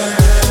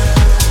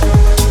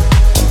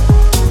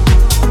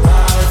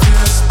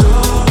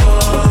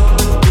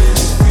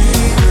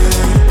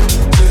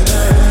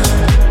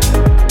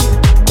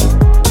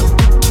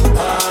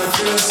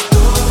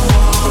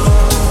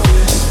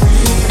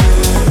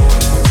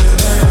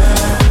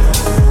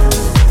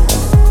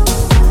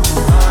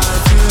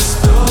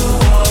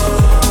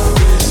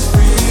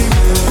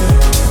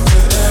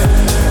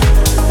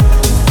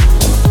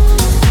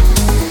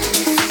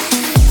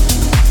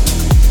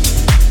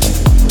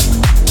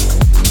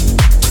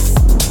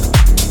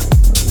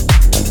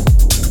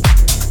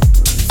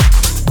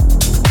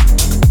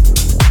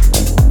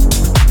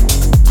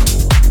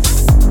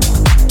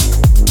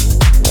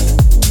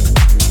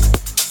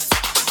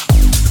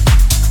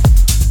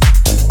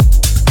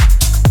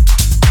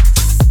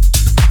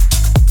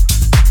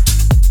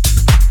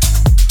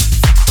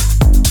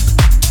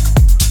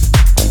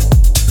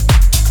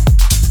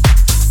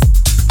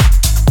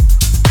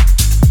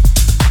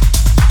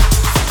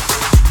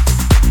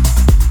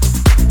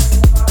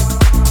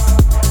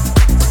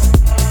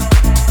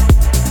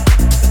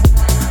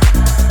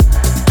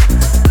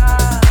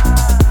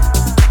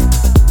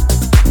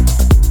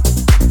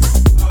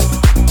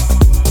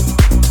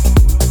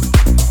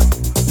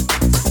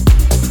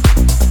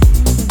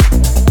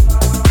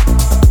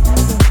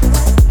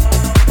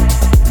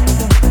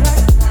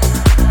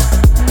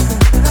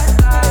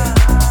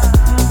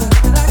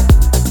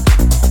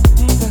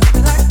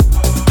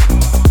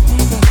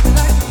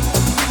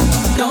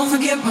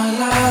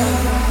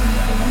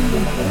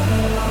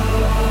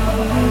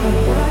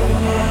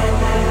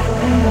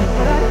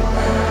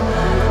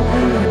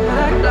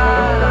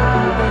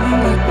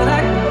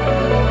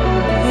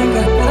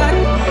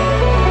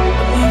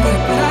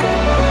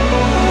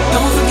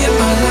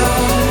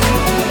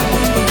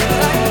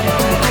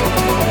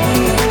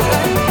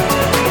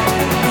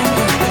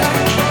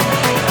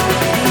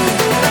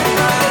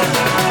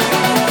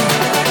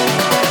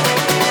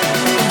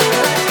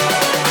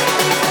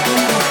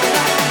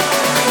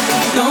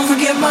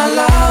my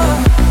love.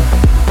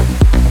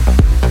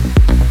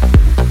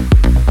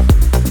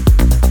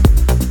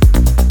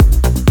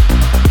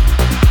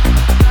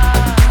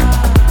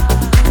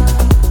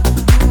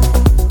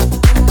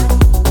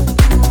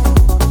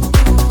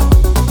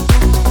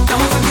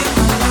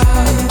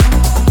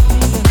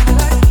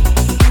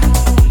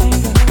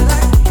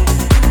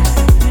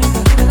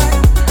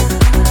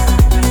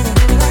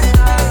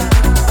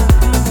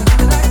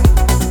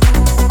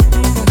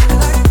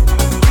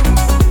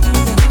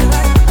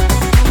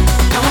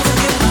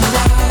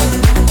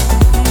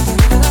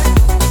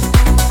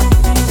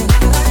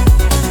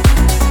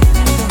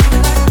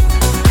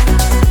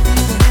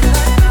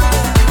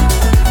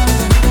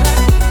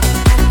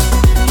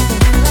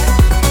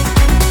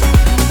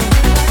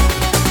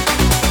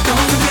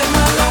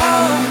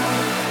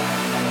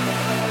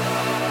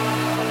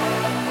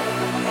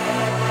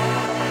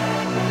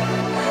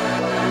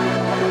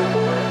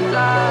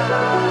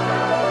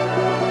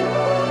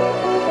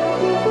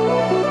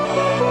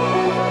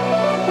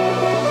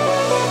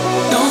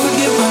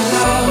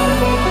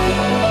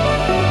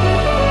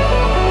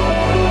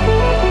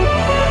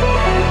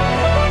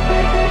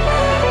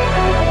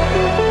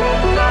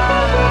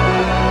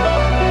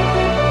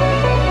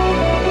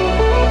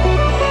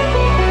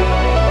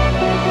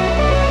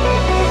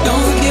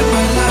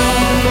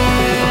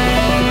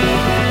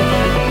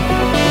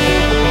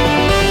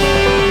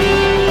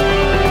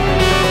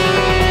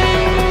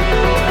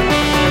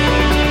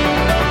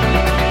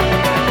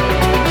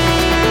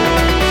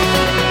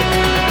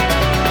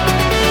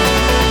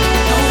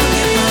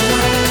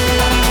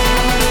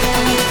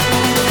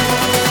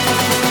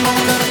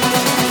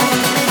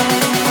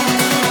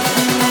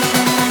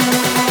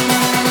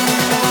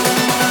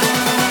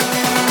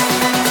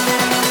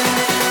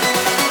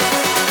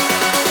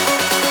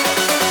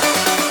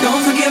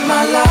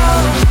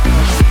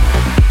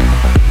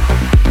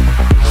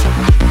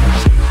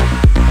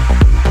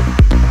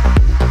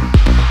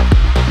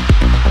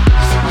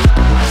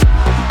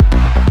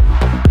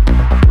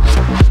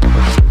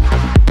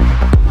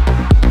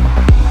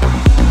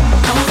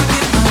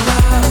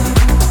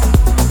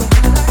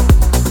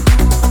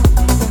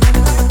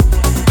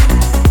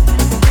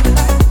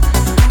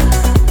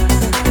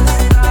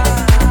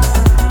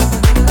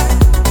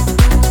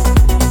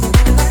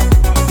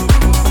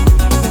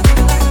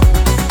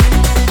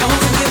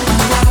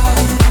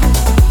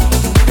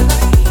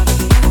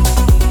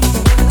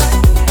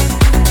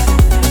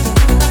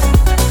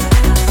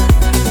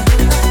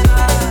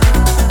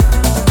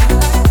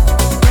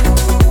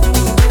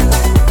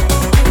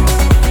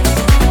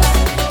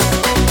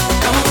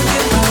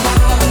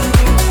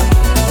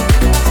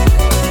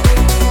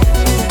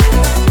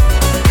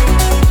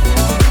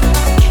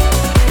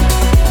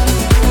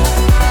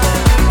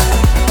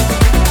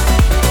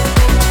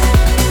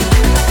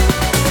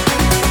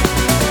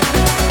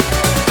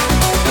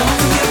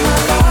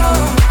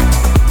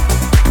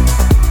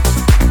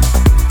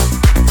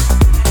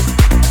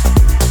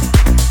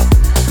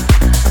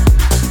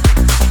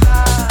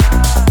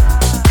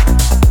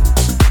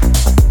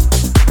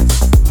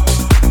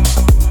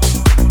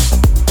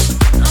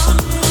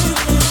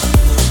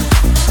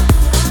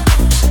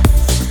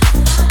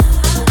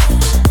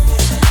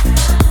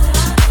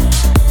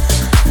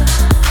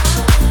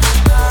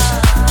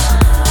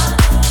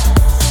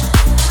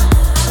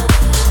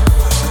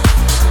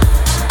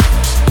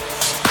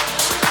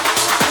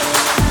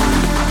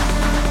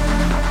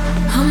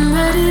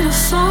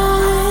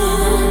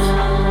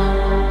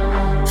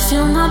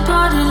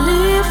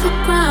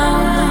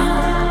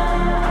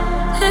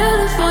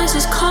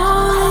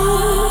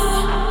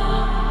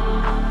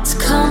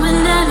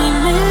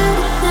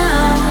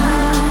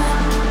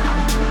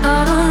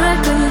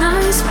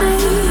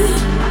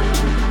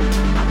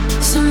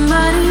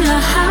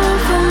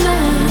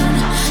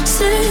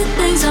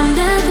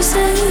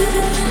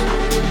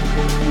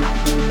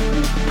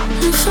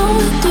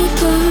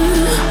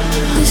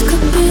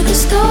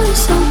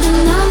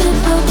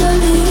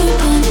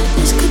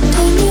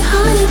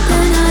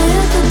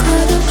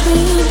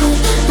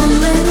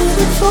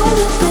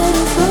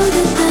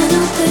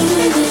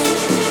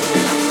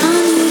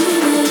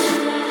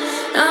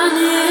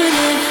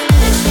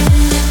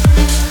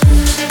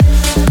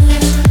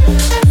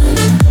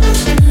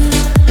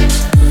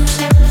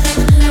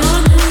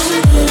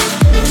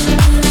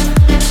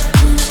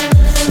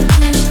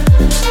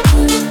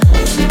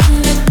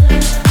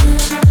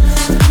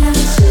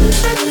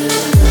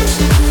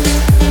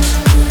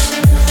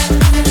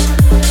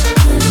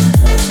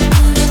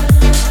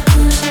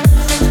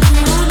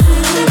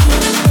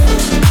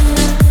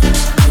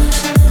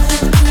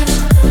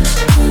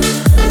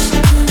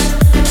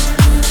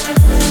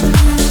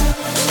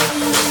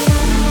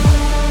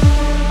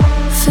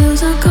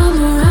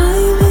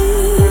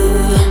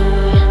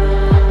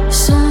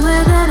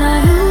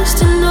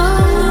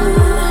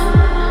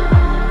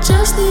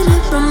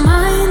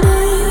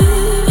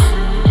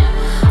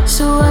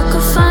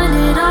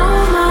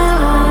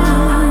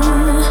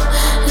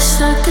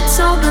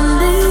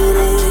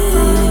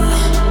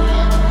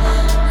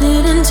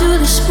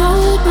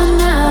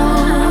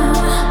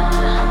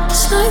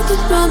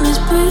 soul is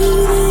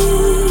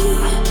breathing,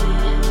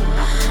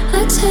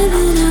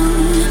 exhaling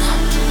out.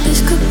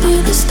 This could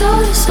be the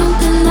start of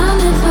something I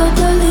never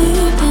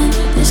believed in.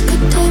 This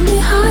could take me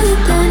higher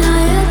than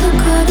I ever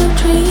could have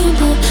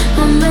dreamed it.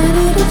 I'm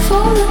ready to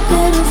fall a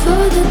little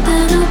further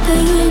than